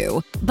as you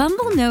do.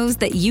 Bumble knows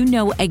that you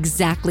know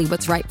exactly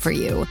what's right for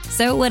you.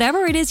 So, whatever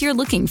it is you're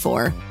looking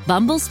for,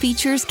 Bumble's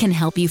features can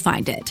help you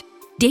find it.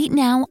 Date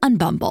now on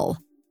Bumble.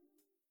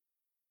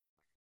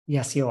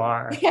 Yes, you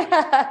are.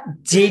 Yeah.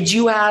 Did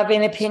you have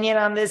an opinion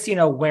on this,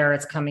 where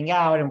it's coming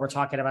out? And we're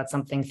talking about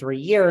something 3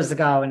 years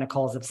ago and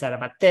Nicole's upset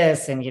about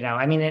this. And,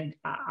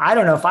 I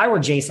don't know, if I were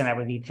Jason, I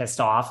would be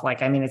pissed off.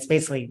 Like, I mean, it's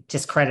basically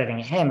discrediting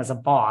him as a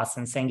boss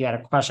and saying you had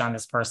a crush on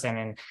this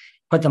person.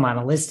 put them on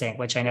a listing,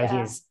 which I know he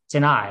has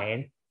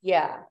denied.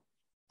 Yeah.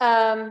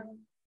 I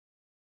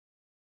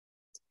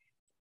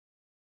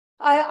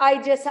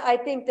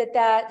think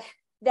that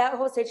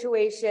whole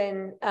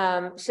situation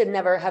should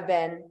never have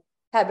been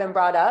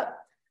brought up.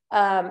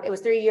 It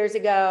was 3 years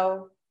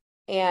ago,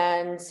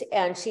 and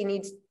she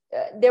needs.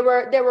 There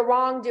were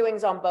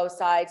wrongdoings on both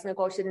sides.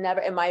 Nicole should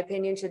never, in my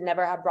opinion, should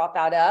never have brought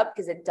that up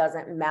because it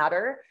doesn't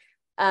matter.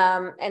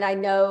 And I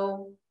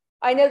know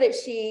that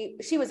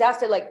she was asked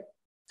to like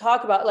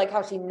talk about like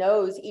how she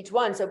knows each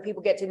one, so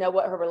people get to know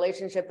what her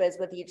relationship is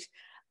with each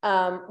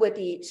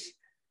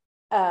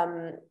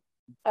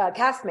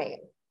castmate.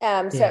 So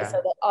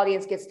the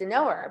audience gets to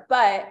know her.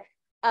 But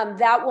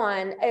that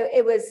one,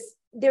 it was,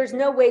 there's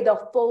no way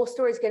the full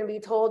story is going to be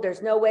told.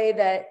 There's no way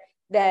that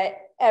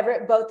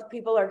both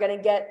people are going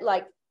to get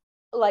like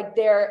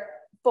their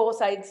full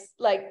sides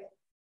like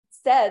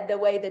said the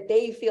way that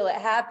they feel it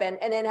happened,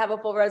 and then have a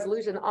full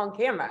resolution on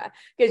camera,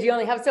 because you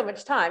only have so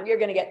much time. You're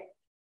going to get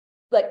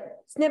like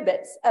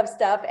snippets of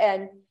stuff,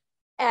 and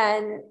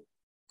I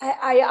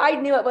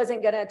knew it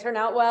wasn't going to turn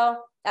out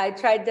well. I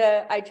tried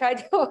to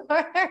work,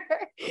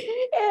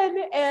 and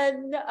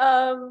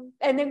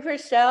then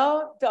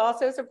Chrishell, to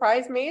also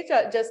surprise me,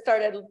 just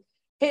started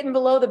hitting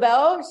below the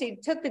belt. She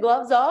took the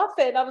gloves off,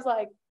 and I was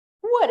like,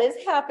 what is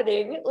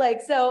happening?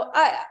 Like, so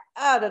I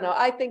don't know.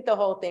 I think the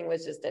whole thing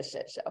was just a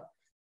shit show.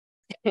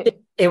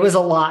 It was a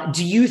lot.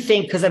 Do you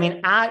think, because I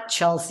mean, at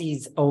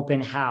Chelsea's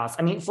open house,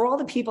 I mean, for all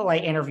the people I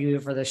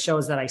interviewed for the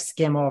shows that I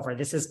skim over,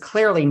 this is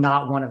clearly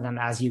not one of them,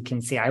 as you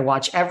can see. I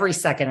watch every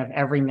second of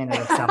every minute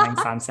of Selling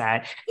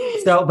Sunset.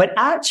 So, but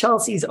at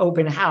Chelsea's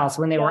open house,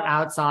 when they were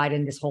outside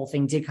and this whole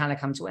thing did kind of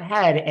come to a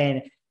head,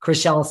 and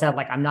Chrishell said,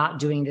 like, I'm not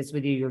doing this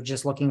with you. You're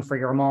just looking for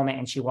your moment.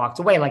 And she walked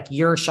away. Like,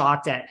 you're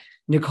shocked at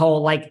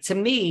Nicole. Like, to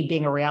me,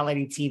 being a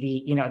reality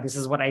TV, you know, this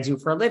is what I do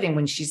for a living.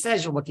 When she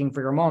says you're looking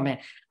for your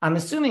moment, I'm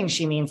assuming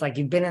she means like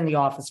you've been in the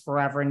office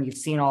forever and you've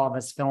seen all of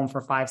us film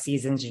for 5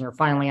 seasons and you're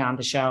finally on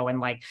the show.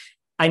 And like,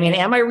 I mean,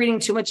 am I reading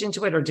too much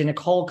into it? Or did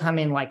Nicole come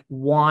in like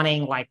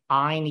wanting, like,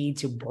 I need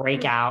to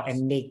break out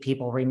and make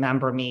people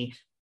remember me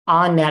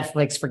on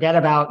Netflix, forget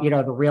about, you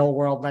know, the real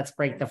world, let's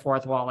break the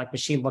fourth wall? Like, was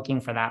she looking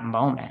for that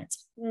moment?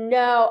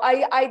 No,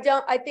 I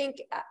don't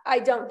think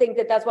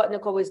that that's what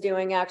Nicole was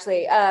doing,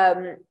 actually.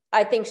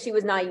 I think she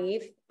was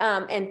naive,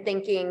 and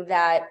thinking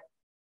that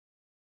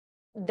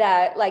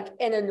like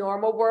in a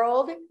normal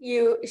world,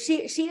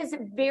 she's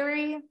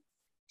an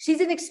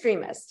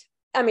extremist.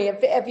 I mean,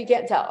 if you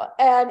can't tell,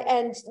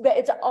 but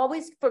it's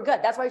always for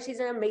good. That's why she's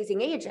an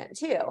amazing agent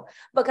too,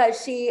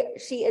 because she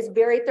is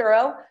very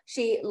thorough.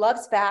 She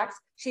loves facts.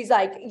 She's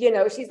like, you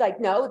know, she's like,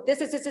 no, this,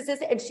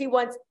 and she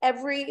wants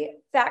every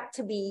fact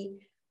to be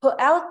put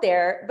out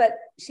there. But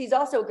she's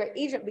also a great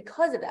agent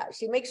because of that.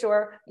 She makes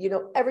sure you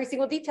know every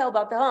single detail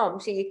about the home.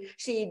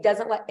 She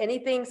doesn't let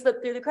anything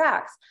slip through the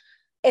cracks.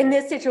 In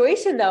this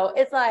situation, though,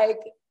 it's like,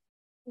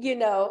 you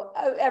know,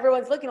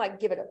 everyone's looking like,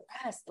 give it a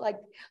rest. Like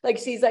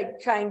she's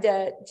like trying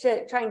to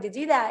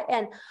do that.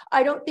 And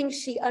I don't think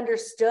she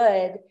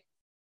understood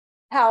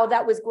how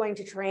that was going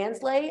to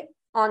translate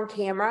on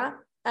camera.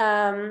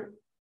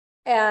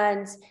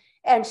 And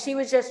she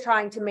was just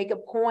trying to make a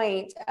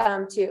point,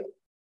 to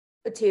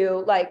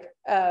like,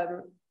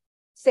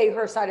 say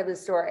her side of the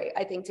story,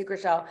 I think, to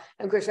Chrishell,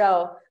 and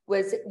Chrishell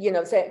was, you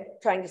know,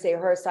 trying to say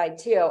her side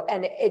too.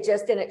 And it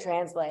just didn't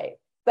translate,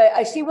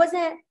 but she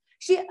wasn't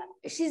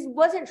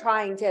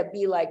trying to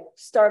be like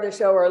star the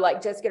show or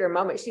like just get her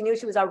moment. She knew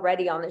she was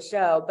already on the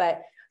show,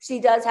 but she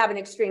does have an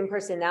extreme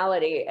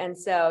personality. And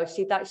so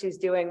she thought she was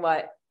doing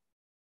what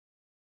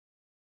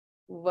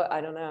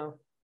I don't know.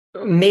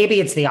 Maybe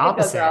it's the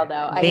opposite. Girl,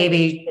 though.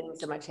 Maybe she's getting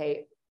so much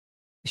hate.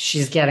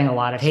 She's getting a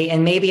lot of hate.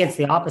 And maybe it's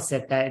the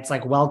opposite, that it's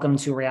like, welcome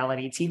to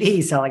reality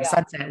TV. So like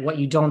Sunset, what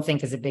you don't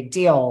think is a big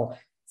deal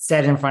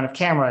said in front of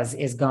cameras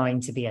is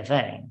going to be a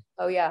thing.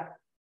 Oh yeah.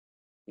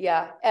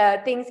 Yeah.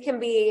 Things can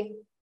be,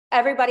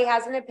 everybody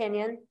has an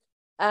opinion.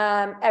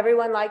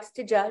 Everyone likes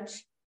to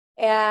judge,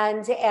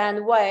 and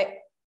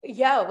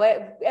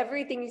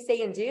everything you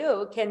say and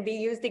do can be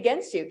used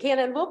against you, can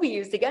and will be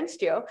used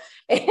against you.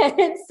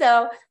 And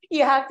so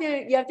you have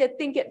to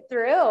think it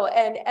through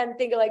and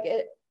think like,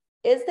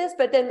 is this?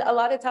 But then a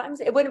lot of times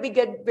it wouldn't be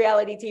good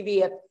reality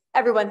TV if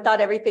everyone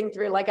thought everything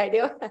through like I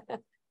do.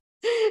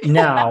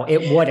 No,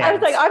 it wouldn't. I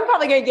was like, I'm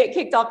probably going to get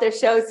kicked off this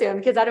show soon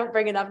because I don't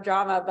bring enough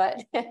drama,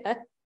 but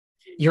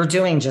you're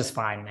doing just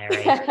fine,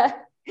 Mary.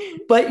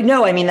 But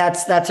no, I mean,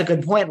 that's a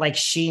good point. Like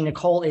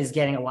Nicole is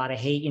getting a lot of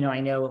hate. You know, I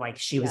know like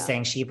she was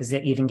saying she was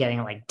even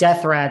getting like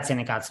death threats,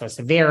 and it got so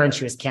severe, and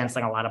she was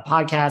canceling a lot of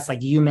podcasts.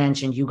 Like you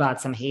mentioned, you got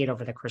some hate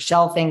over the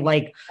Chrishell thing.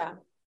 Like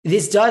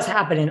this does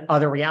happen in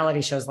other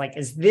reality shows. Like,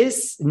 is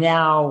this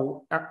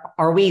now,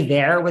 are we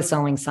there with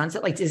Selling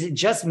Sunset? Like, is it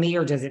just me,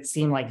 or does it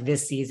seem like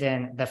this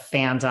season, the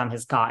fandom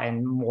has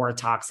gotten more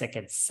toxic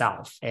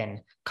itself and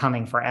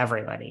coming for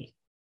everybody?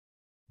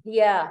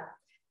 Yeah.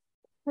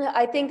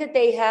 I think that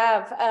they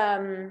have, I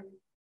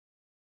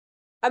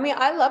mean,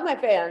 I love my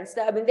fans.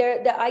 I mean,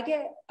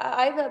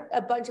 I have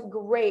a bunch of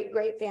great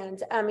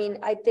fans. I mean,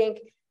 I think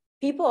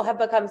people have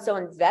become so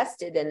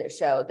invested in the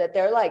show that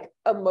they're like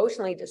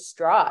emotionally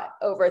distraught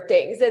over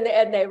things.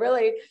 And they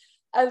really,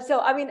 so,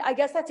 I mean, I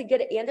guess that's a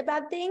good and a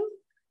bad thing,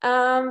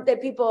 that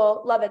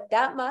people love it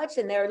that much.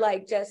 And they're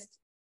like, just,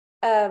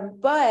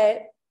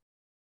 but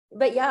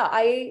yeah,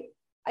 I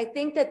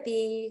think that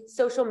the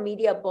social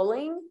media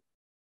bullying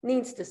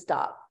needs to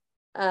stop.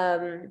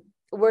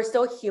 We're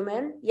still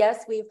human.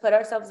 Yes, we've put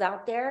ourselves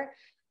out there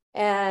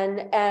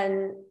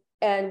and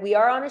we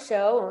are on a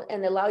show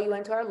and allow you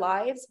into our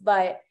lives,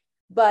 but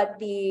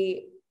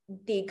the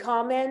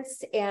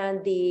comments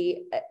and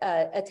the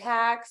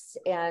attacks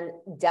and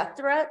death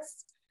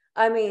threats,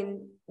 I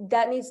mean,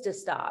 that needs to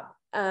stop.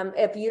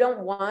 If you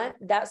don't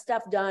want that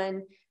stuff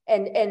done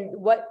and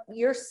what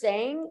you're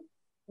saying,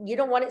 you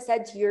don't want it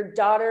said to your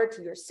daughter,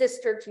 to your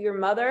sister, to your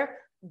mother,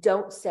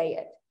 don't say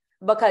it,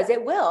 because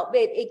it will.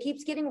 It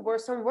keeps getting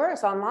worse and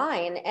worse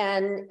online.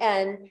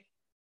 And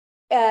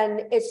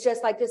it's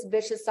just like this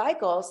vicious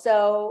cycle.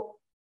 So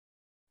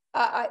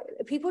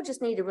people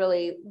just need to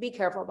really be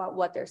careful about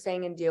what they're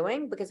saying and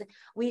doing, because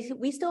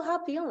we still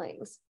have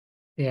feelings.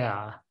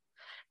 Yeah.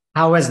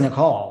 How is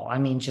Nicole? I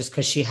mean, just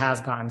because she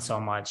has gotten so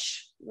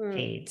much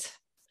hate.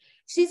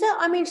 She's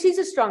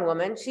a strong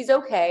woman. She's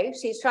okay.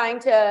 She's trying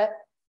to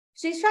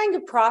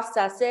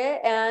process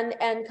it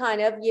and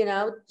kind of, you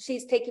know,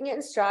 she's taking it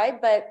in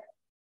stride, but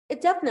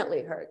it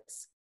definitely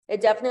hurts.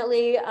 It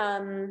definitely,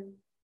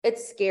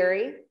 it's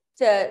scary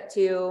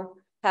to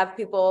have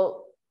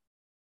people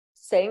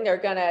saying they're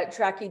going to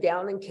track you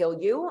down and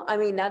kill you. I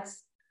mean,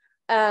 that's,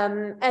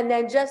 and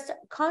then just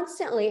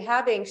constantly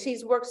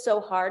she's worked so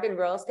hard in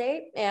real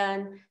estate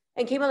and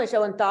came on the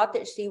show and thought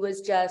that she was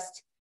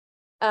just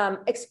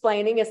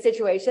explaining a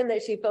situation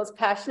that she feels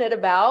passionate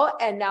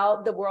about. And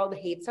now the world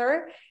hates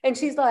her. And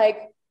she's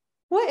like,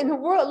 what in the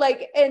world?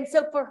 Like, and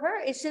so for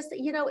her, it's just,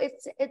 you know,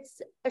 it's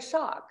a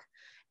shock.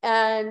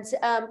 And,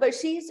 but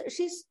she's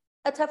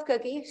a tough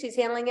cookie. She's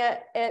handling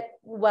it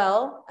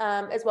well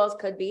as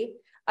could be.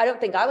 I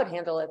don't think I would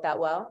handle it that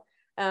well.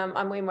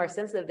 I'm way more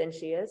sensitive than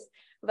she is,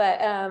 but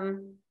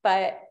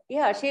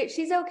yeah,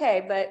 she's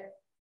okay,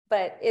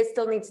 but it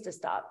still needs to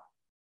stop.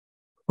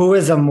 Who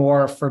is a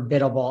more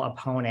formidable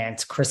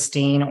opponent,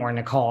 Christine or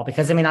Nicole?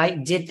 Because I mean, I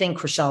did think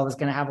Chrishell was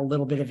going to have a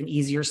little bit of an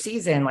easier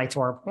season, like to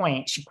our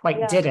point, she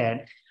quite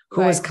didn't.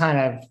 Who is kind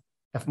of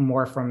a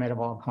more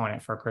formidable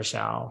opponent for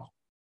Chrishell?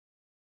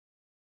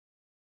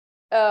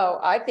 Oh,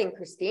 I think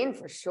Christine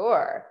for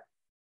sure.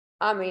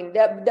 I mean,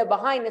 the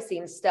behind the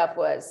scenes stuff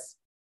was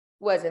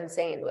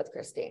insane with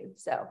Christine.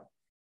 So,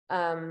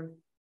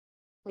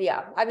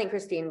 yeah, I think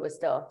Christine was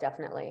still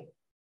definitely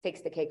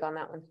takes the cake on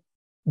that one.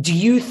 Do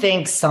you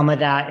think some of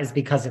that is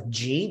because of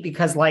G?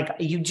 Because like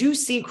you do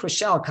see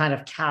Chrishell kind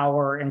of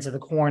cower into the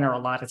corner a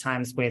lot of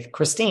times with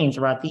Christine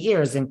throughout the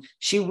years. And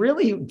she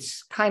really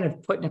kind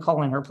of put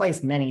Nicole in her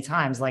place many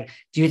times. Like,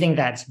 do you think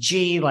that's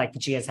G? Like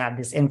G has had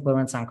this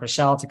influence on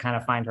Chrishell to kind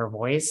of find her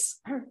voice?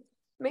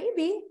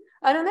 Maybe.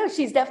 I don't know.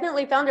 She's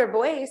definitely found her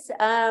voice.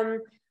 I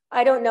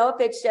don't know if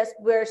it's just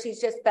where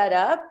she's just fed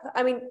up.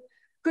 I mean,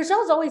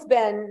 Chrishell's always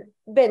been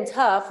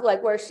tough,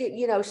 like where she,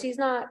 you know, she's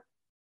not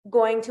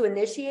going to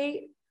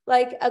initiate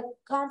like a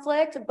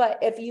conflict, but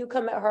if you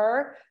come at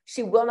her,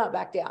 she will not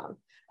back down.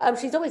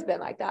 She's always been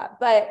like that,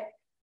 but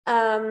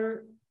I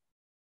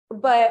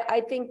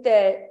think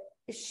that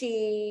it's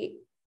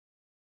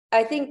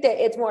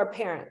more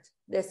apparent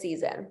this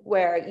season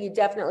where you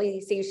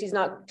definitely see she's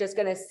not just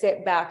going to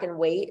sit back and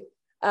wait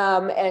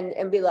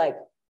and be like,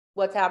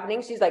 what's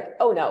happening? She's like,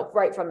 oh no,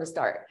 right from the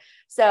start.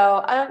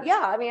 So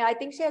yeah, I mean, I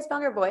think she has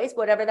found her voice,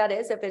 whatever that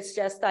is. If it's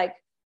just like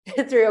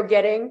through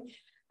getting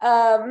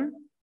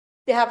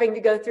having to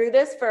go through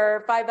this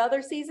for 5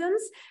 other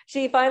seasons,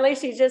 she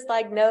just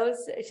like knows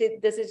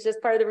this is just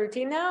part of the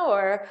routine now,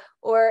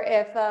 or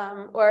if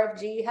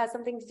G has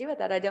something to do with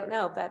that, I don't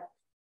know, but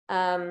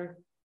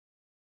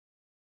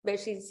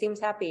she seems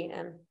happy,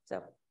 and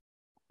so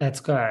that's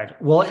good.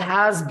 Well, it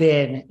has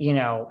been, you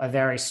know, a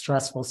very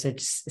stressful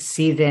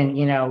season.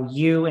 You know,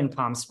 you in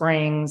Palm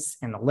Springs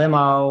in the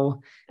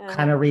limo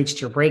kind of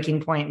reached your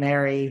breaking point,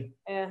 Mary.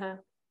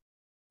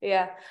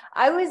 Yeah,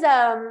 I was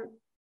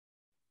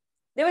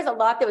there was a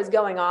lot that was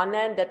going on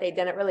then that they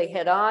didn't really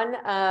hit on.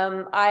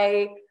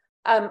 I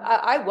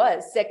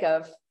was sick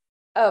of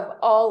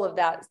all of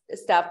that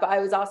stuff, but I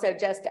was also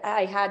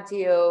I had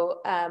to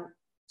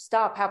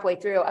stop halfway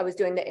through. I was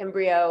doing the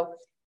embryo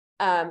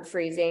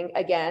freezing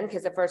again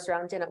because the first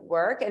round didn't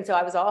work, and so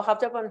I was all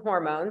hopped up on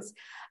hormones,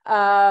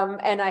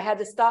 and I had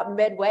to stop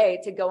midway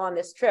to go on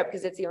this trip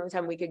because it's the only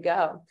time we could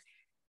go.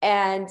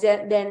 And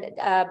then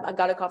I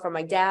got a call from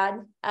my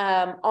dad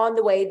on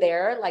the way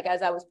there, like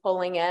as I was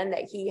pulling in,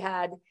 that he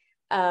had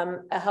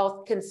a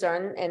health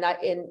concern, and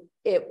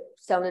it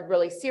sounded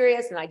really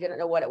serious, and I didn't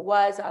know what it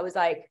was. I was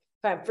like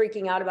kind of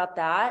freaking out about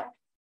that.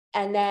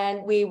 And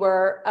then we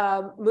were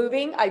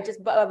moving. I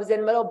was in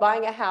the middle of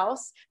buying a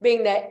house,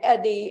 being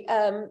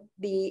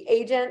the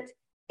agent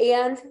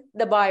and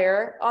the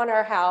buyer on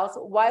our house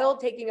while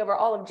taking over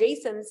all of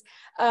Jason's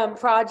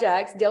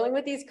projects, dealing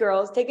with these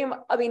girls,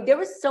 there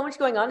was so much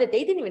going on that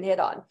they didn't even hit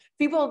on.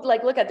 People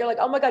like look at, they're like,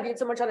 oh my God, you had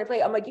so much on your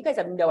plate. I'm like, you guys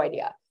have no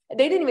idea.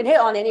 They didn't even hit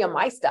on any of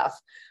my stuff.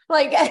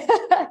 Like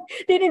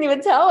they didn't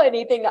even tell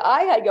anything that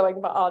I had going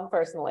on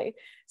personally.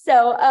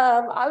 So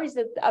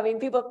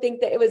people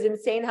think that it was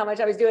insane how much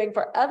I was doing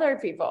for other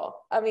people.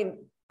 I mean,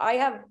 I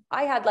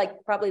had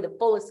like probably the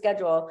fullest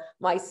schedule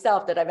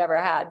myself that I've ever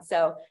had.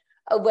 So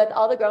with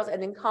all the girls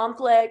and then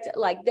conflict,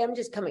 like them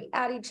just coming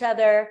at each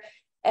other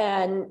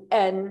and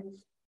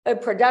a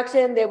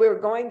production that we were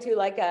going to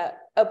like a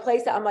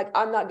place that I'm like,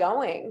 I'm not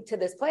going to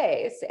this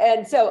place.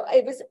 And so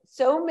it was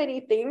so many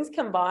things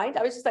combined.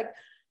 I was just like,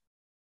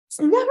 it's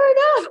never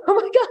enough. Oh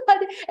my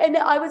God. And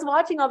I was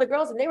watching all the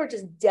girls and they were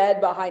just dead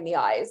behind the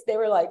eyes. They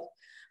were like,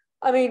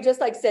 just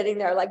like sitting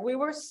there, like we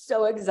were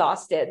so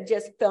exhausted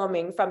just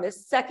filming from the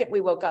second we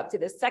woke up to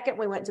the second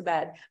we went to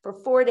bed for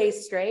 4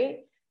 days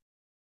straight.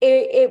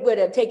 It would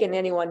have taken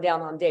anyone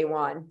down on day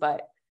one,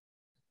 but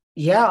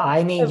yeah,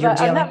 I mean,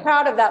 I'm not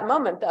proud of that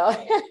moment though.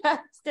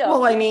 Still.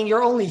 Well, I mean,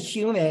 you're only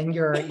human.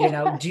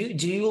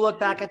 Do you look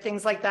back at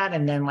things like that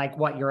and then like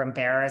what, you're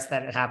embarrassed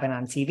that it happened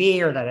on TV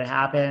or that it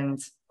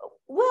happened?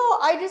 Well,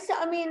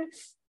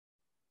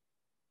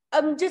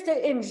 just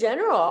in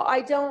general,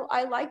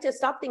 I like to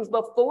stop things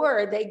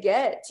before they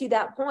get to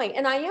that point.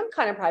 And I am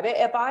kind of private.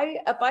 If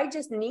I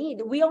just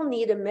we all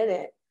need a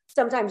minute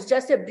sometimes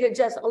just to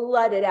just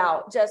let it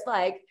out. Just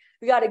like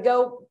we got to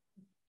go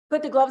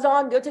put the gloves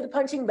on, go to the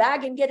punching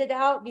bag and get it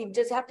out. You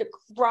just have to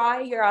cry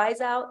your eyes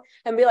out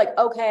and be like,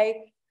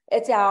 okay,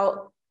 it's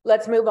out.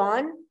 Let's move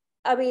on.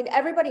 I mean,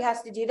 everybody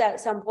has to do that at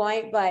some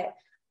point, but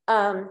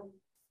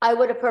I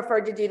would have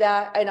preferred to do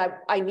that. And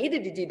I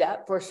needed to do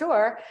that for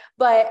sure.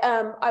 But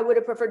I would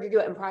have preferred to do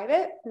it in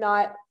private,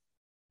 not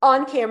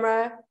on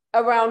camera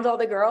around all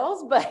the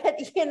girls, but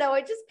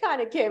it just kind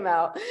of came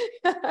out.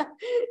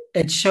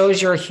 It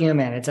shows you're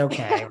human. It's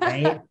okay,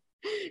 right?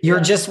 You're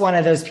just one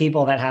of those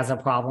people that has a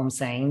problem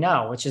saying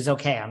no, which is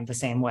okay. I'm the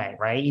same way,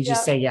 right? You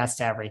just say yes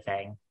to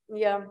everything.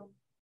 Yeah.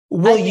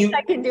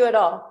 I can do it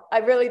all. I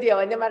really do.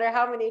 And no matter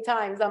how many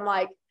times I'm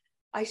like,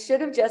 I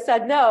should have just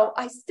said no,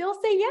 I still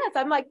say yes.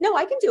 I'm like, no,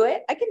 I can do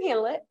it. I can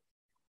handle it.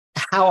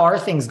 How are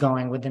things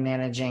going with the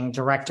managing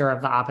director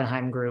of the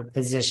Oppenheim Group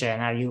position?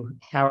 How are you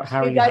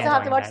guys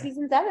have to watch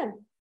season 7.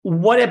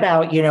 What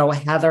about,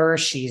 Heather?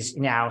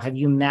 Have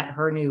you met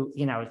her new,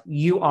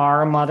 you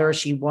are a mother.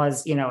 She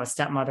was, a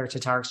stepmother to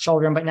Tarek's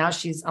children, but now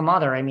she's a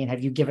mother. I mean,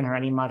 have you given her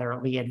any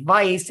motherly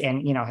advice?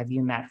 And, have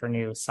you met her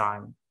new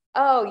son?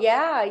 Oh,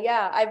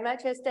 yeah. I've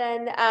met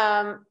Tristan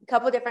a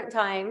couple different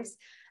times.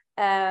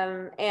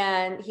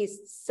 And he's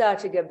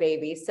such a good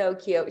baby. So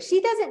cute.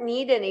 She doesn't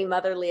need any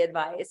motherly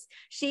advice.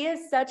 She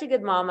is such a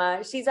good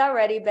mama. She's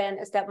already been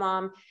a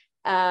stepmom,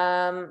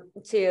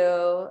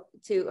 to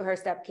her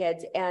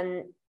stepkids.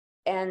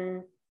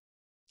 And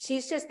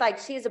she's just like,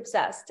 she's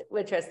obsessed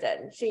with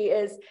Tristan. She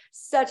is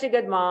such a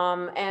good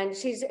mom and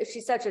she's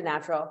such a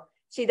natural.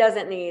 She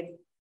doesn't need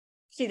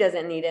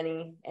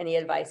any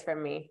advice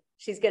from me.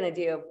 She's going to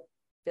do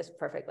just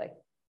perfectly.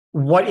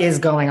 What is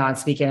going on,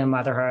 speaking of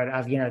motherhood,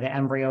 of, the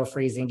embryo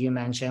freezing you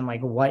mentioned, like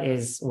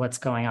what's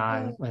going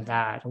on with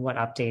that? What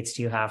updates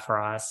do you have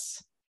for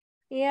us?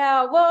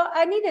 Yeah, well,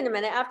 I needed a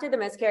minute after the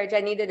miscarriage.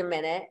 I needed a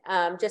minute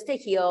just to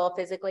heal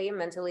physically and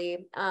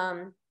mentally.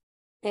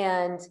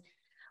 And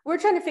we're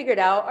trying to figure it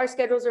out. Our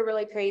schedules are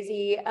really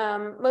crazy.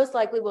 Most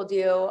likely we'll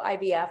do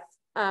IVF.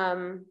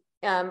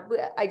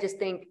 I just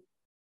think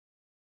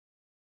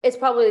it's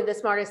probably the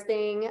smartest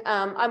thing.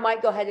 I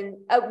might go ahead and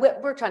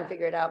we're trying to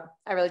figure it out.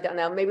 I really don't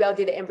know. Maybe I'll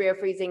do the embryo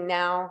freezing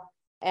now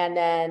and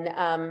then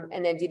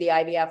do the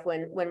IVF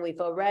when we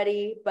feel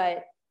ready.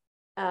 But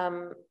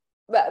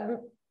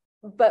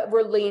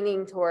we're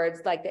leaning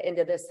towards like the end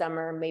of this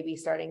summer, maybe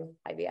starting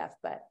IVF,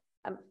 but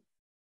I'm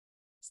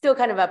still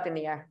kind of up in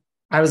the air.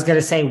 I was going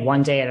to say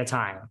one day at a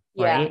time,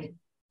 right?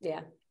 Yeah.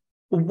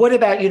 What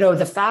about,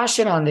 the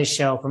fashion on this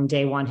show from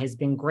day one has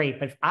been great,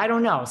 but I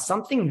don't know,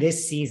 something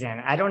this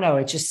season, I don't know.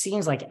 It just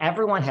seems like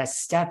everyone has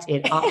stepped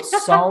it up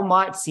so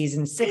much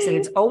season 6 and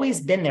it's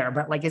always been there,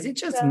 but like, is it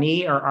just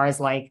me or is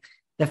like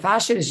the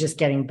fashion is just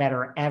getting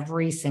better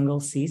every single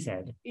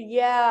season?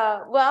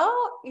 Yeah.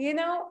 Well,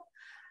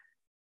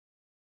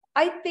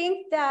 I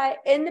think that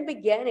in the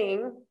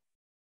beginning,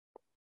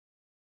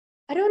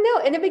 I don't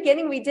know. In the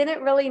beginning, we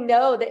didn't really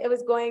know that it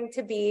was going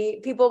to be,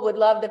 people would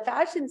love the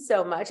fashion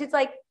so much. It's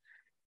like,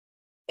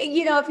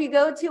 if you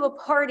go to a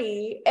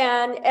party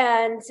and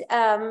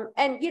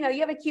you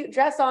have a cute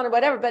dress on or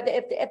whatever, but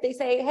if they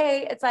say,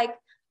 hey, it's like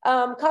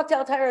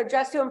cocktail attire,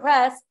 dress to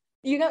impress,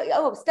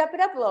 step it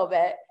up a little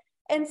bit.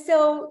 And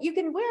so you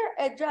can wear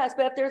a dress,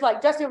 but if there's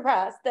like dress to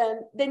impress,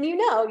 then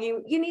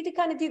you need to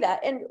kind of do that.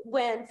 And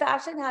when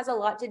fashion has a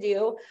lot to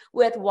do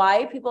with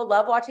why people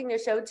love watching their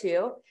show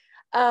too,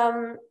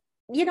 I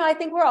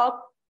think we're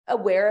all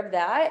aware of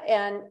that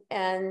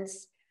and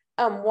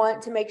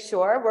want to make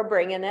sure we're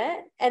bringing it.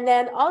 And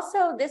then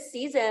also this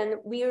season,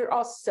 we are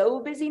all so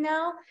busy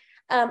now.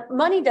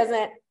 Money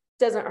doesn't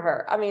doesn't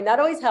hurt. I mean, that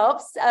always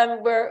helps.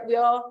 We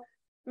all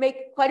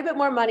make quite a bit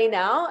more money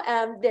now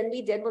than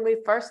we did when we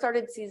first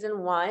started season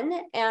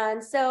 1.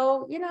 And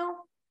so, you know,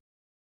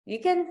 you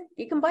can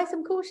buy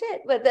some cool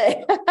shit with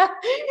it.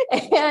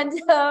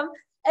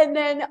 And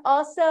then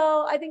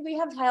also I think we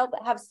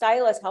have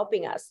stylists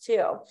helping us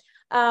too.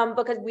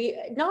 Because we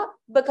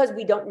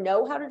don't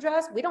know how to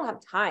dress, we don't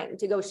have time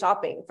to go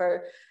shopping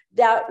for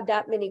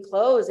that many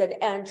clothes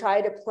and try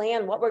to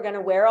plan what we're going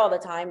to wear all the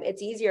time.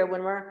 It's easier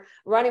when we're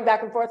running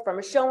back and forth from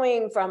a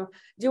showing, from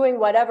doing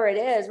whatever it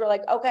is. We're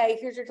like, okay,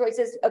 here's your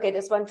choices. Okay,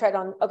 this one, tried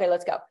on. Okay,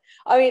 let's go.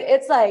 I mean,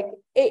 it's like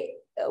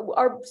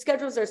our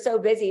schedules are so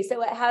busy.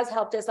 So it has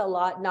helped us a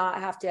lot not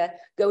have to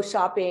go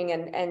shopping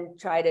and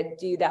try to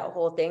do that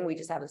whole thing. We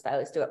just have a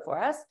stylist do it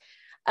for us.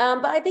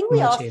 But I think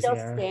we all still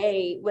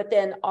stay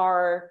within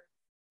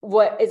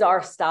what is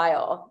our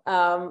style.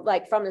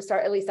 Like from the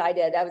start, at least I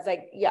did. I was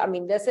like, yeah, I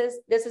mean, this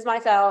is my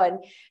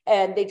style.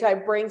 And they try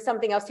to bring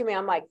something else to me.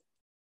 I'm like,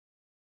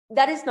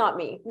 that is not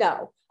me.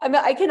 No,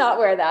 I cannot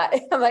wear that.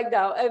 I'm like,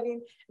 no, I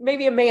mean,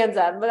 maybe a man's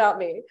on, but not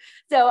me.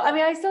 So, I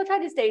mean, I still try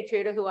to stay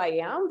true to who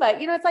I am,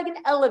 but you know, it's like an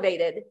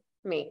elevated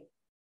me.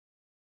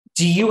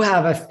 Do you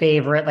have a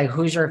favorite? Like,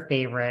 who's your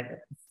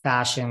favorite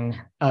fashion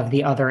of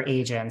the other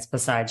agents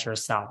besides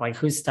yourself? Like,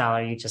 whose style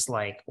are you just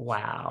like,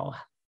 wow?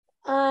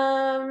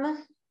 Because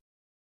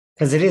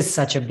it is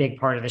such a big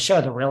part of the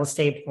show. The real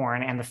estate,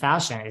 porn, and the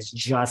fashion is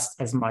just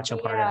as much a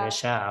part of the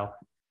show.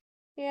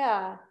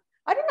 Yeah.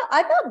 I don't know.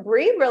 I thought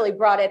Brie really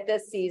brought it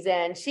this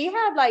season. She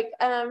had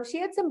she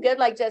had some good,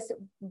 like just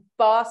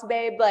boss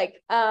babe,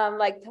 like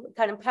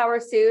kind of power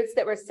suits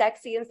that were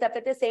sexy and stuff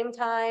at the same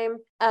time.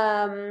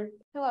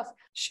 Who else?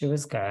 She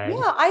was good.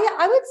 Yeah,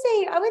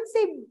 I would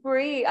say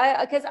Brie.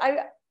 Because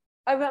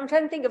I'm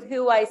trying to think of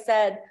who I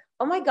said,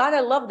 oh my God,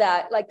 I love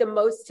that, like the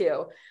most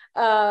to.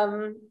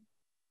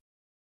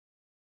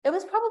 It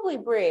was probably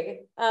Brie,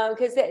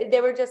 because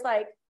they were just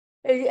like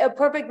a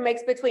perfect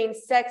mix between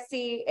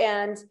sexy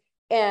and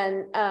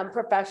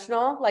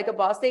professional, like a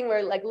boss thing,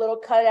 where like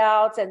little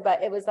cutouts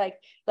but it was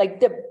like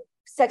the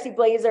sexy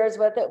blazers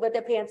with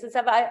the pants and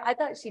stuff. I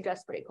thought she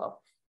dressed pretty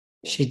cool.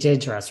 She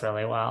did dress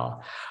really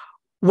well.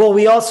 Well,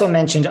 we also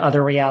mentioned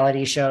other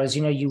reality shows.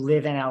 You know, you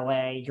live in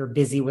LA, you're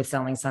busy with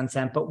Selling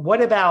Sunset, but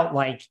what about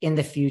like in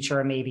the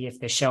future, maybe if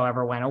the show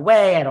ever went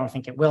away? I don't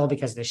think it will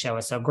because the show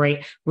is so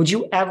great. Would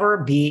you ever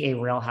be a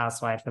Real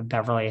Housewife of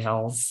Beverly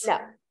Hills? No,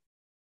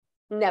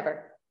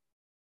 never.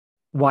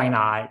 Why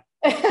not?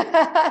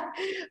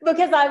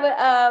 Because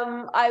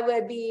I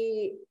would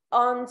be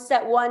on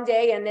set one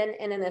day and then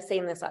in an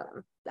insane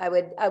asylum. I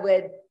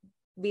would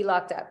be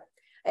locked up.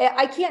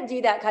 I can't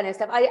do that kind of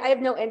stuff. I have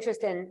no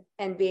interest in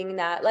being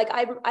that. Like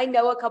I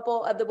know a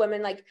couple of the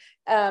women like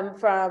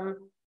from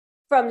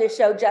the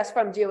show, just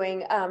from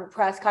doing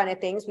press kind of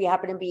things. We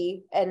happen to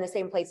be in the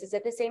same places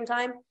at the same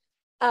time.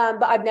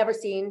 But I've never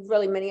seen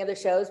really many of the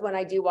shows. When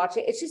I do watch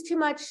it, it's just too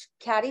much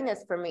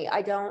cattiness for me.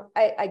 I don't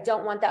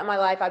want that in my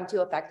life. I'm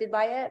too affected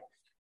by it.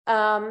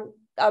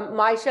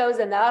 My show's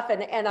enough but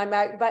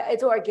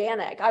it's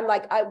organic. I'm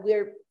like,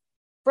 we're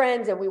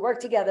friends and we work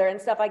together and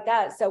stuff like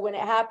that. So when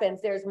it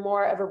happens, there's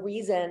more of a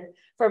reason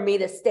for me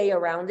to stay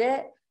around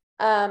it.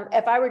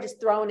 If I were just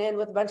thrown in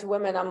with a bunch of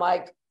women, I'm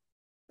like,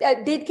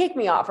 they'd kick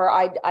me off or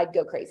I'd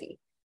go crazy.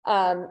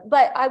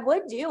 But I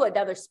would do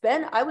another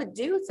spin. I would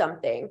do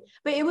something,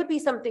 but it would be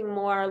something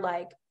more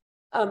like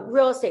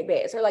real estate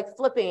based or like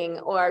flipping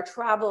or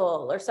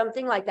travel or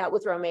something like that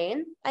with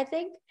Romaine, I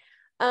think.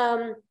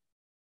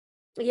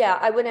 Yeah,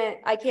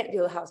 I can't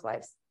do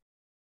Housewives.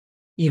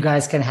 You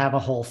guys can have a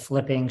whole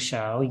flipping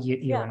show,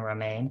 you and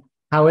Romaine.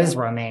 How is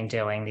Romaine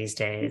doing these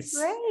days? He's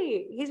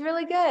great. He's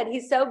really good.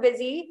 He's so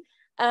busy.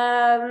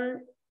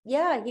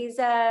 Yeah,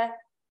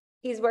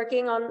 he's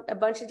working on a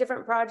bunch of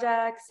different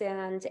projects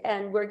and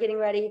we're getting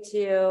ready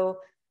to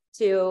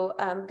go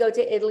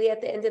to Italy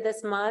at the end of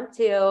this month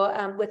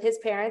with his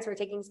parents. We're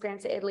taking his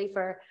parents to Italy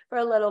for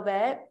a little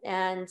bit.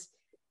 And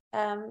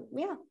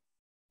yeah,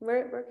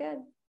 we're good.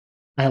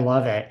 I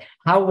love it.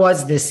 How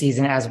was this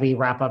season, as we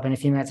wrap up in a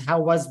few minutes, how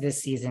was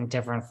this season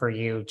different for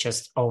you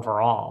just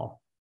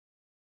overall?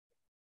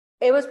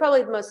 It was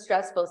probably the most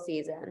stressful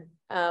season,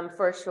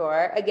 for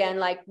sure. Again,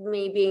 like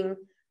me being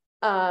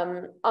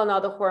on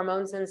all the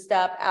hormones and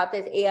stuff at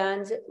this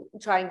and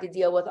trying to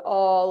deal with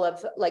all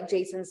of like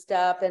Jason's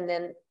stuff and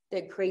then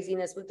the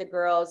craziness with the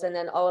girls and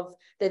then all of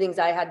the things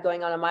I had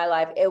going on in my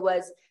life. It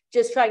was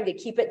just trying to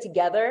keep it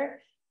together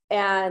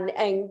and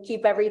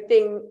keep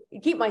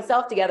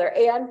myself together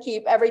and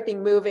keep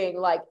everything moving,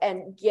 like,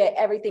 and get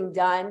everything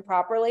done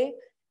properly.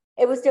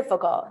 It was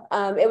difficult.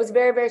 It was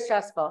very, very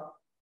stressful.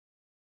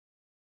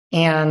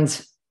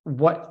 And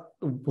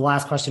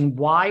last question,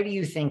 why do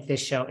you think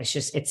this show is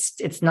just,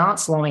 it's not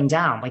slowing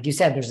down? Like you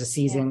said, there's a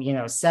season,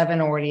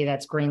 7 already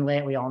that's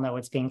greenlit. We all know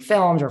it's being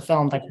filmed or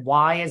filmed. Like,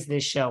 why is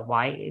this show?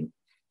 Why,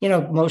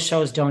 most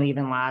shows don't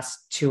even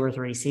last 2 or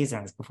 3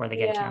 seasons before they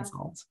get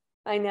canceled.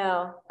 I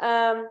know.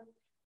 $1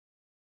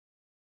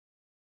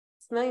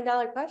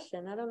 million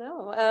question. I don't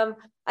know.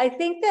 I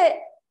think that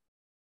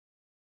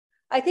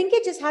I think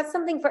it just has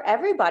something for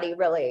everybody,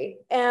 really.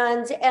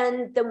 And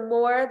the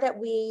more that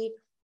we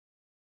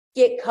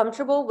get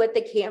comfortable with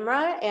the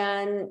camera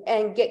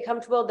and get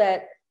comfortable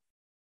that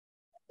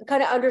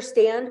kind of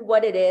understand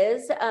what it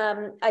is,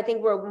 I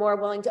think we're more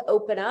willing to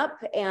open up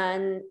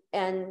and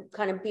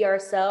kind of be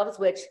ourselves,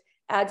 which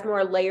adds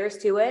more layers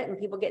to it, and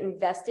people get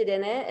invested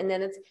in it. And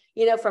then it's,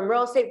 you know, from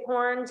real estate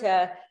porn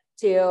to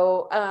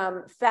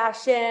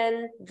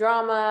fashion,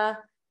 drama,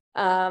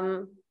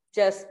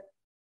 just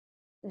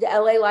the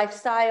LA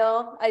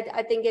lifestyle.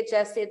 I think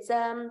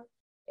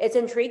it's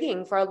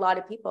intriguing for a lot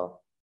of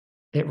people.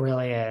 It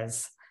really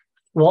is.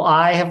 Well,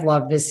 I have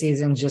loved this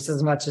season just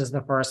as much as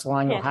the first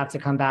one. You'll have to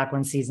come back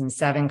when season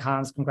 7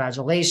 comes.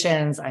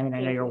 Congratulations. I mean,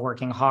 I know you're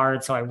working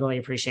hard, so I really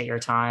appreciate your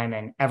time,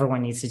 and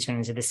everyone needs to tune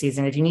into the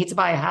season. If you need to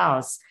buy a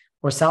house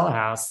or sell a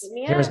house,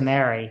 here's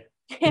Mary.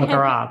 Look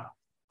her up.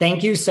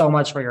 Thank you so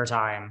much for your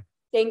time.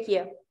 Thank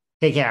you.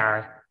 Take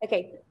care.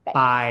 Okay. Bye.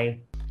 Bye.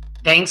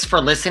 Thanks for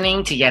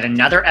listening to yet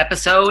another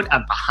episode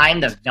of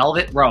Behind the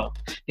Velvet Rope.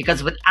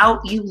 Because without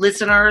you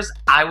listeners,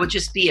 I would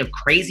just be a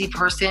crazy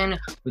person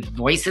with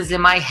voices in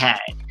my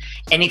head.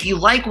 And if you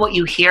like what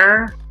you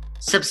hear,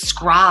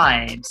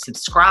 subscribe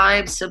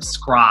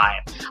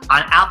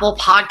on Apple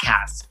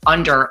Podcasts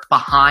under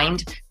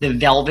Behind the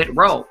Velvet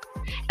Rope.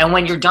 And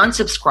when you're done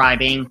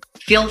subscribing,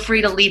 feel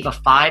free to leave a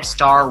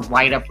 5-star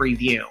write-up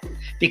review,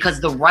 because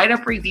the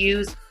write-up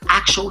reviews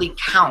actually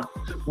count.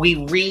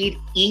 We read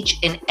each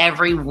and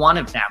every one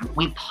of them.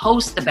 We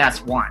post the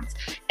best ones,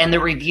 and the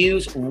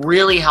reviews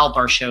really help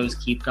our shows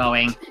keep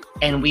going.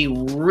 And we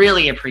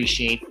really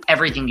appreciate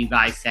everything you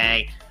guys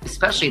say,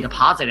 especially the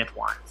positive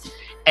ones.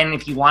 And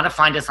if you want to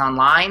find us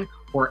online,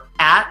 we're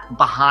at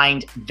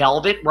Behind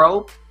Velvet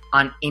Rope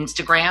on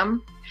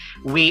Instagram.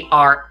 We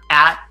are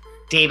at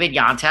David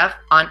Yontef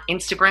on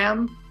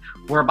Instagram.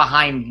 We're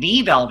Behind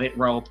the Velvet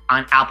Rope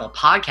on Apple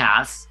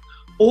Podcasts.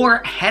 Or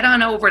head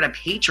on over to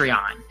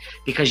Patreon,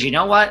 because you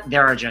know what?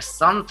 There are just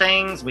some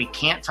things we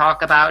can't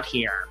talk about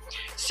here.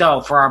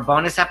 So for our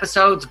bonus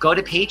episodes, go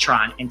to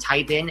Patreon and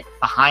type in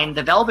Behind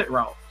the Velvet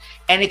Rope.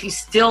 And if you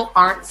still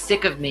aren't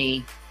sick of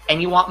me and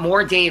you want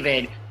more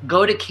David,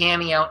 go to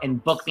Cameo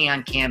and book me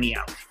on Cameo.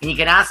 And you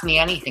can ask me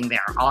anything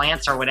there. I'll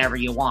answer whatever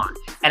you want.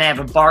 And I have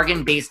a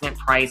bargain basement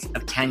price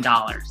of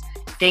 $10.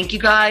 Thank you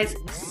guys.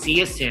 See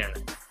you soon.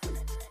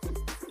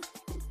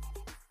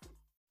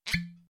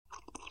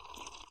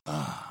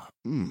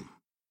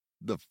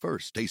 The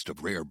first taste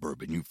of rare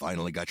bourbon you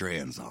finally got your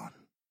hands on.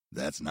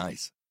 That's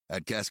nice.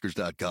 At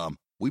Caskers.com,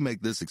 we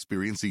make this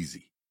experience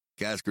easy.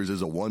 Caskers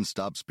is a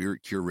one-stop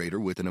spirit curator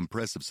with an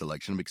impressive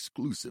selection of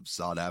exclusive,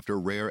 sought-after,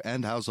 rare,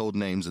 and household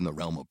names in the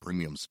realm of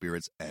premium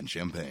spirits and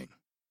champagne.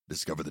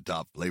 Discover the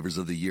top flavors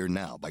of the year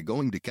now by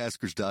going to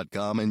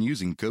Caskers.com and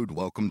using code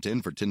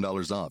WELCOME10 for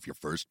 $10 off your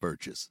first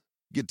purchase.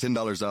 Get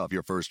 $10 off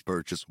your first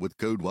purchase with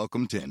code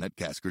WELCOME10 at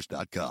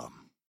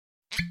Caskers.com.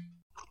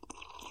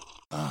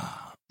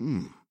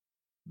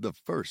 The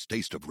first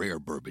taste of rare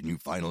bourbon you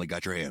finally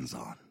got your hands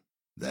on.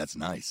 That's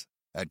nice.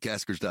 At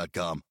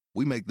Caskers.com,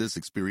 we make this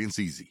experience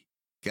easy.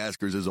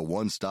 Caskers is a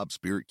one-stop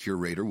spirit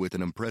curator with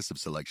an impressive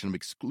selection of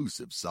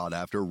exclusive,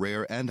 sought-after,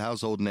 rare, and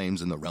household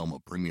names in the realm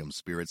of premium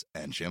spirits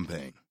and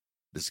champagne.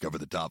 Discover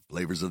the top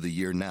flavors of the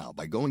year now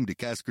by going to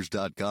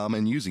Caskers.com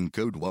and using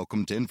code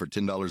WELCOME10 for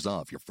 $10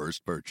 off your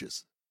first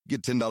purchase.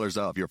 Get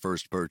 $10 off your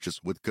first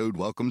purchase with code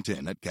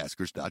WELCOME10 at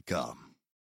Caskers.com.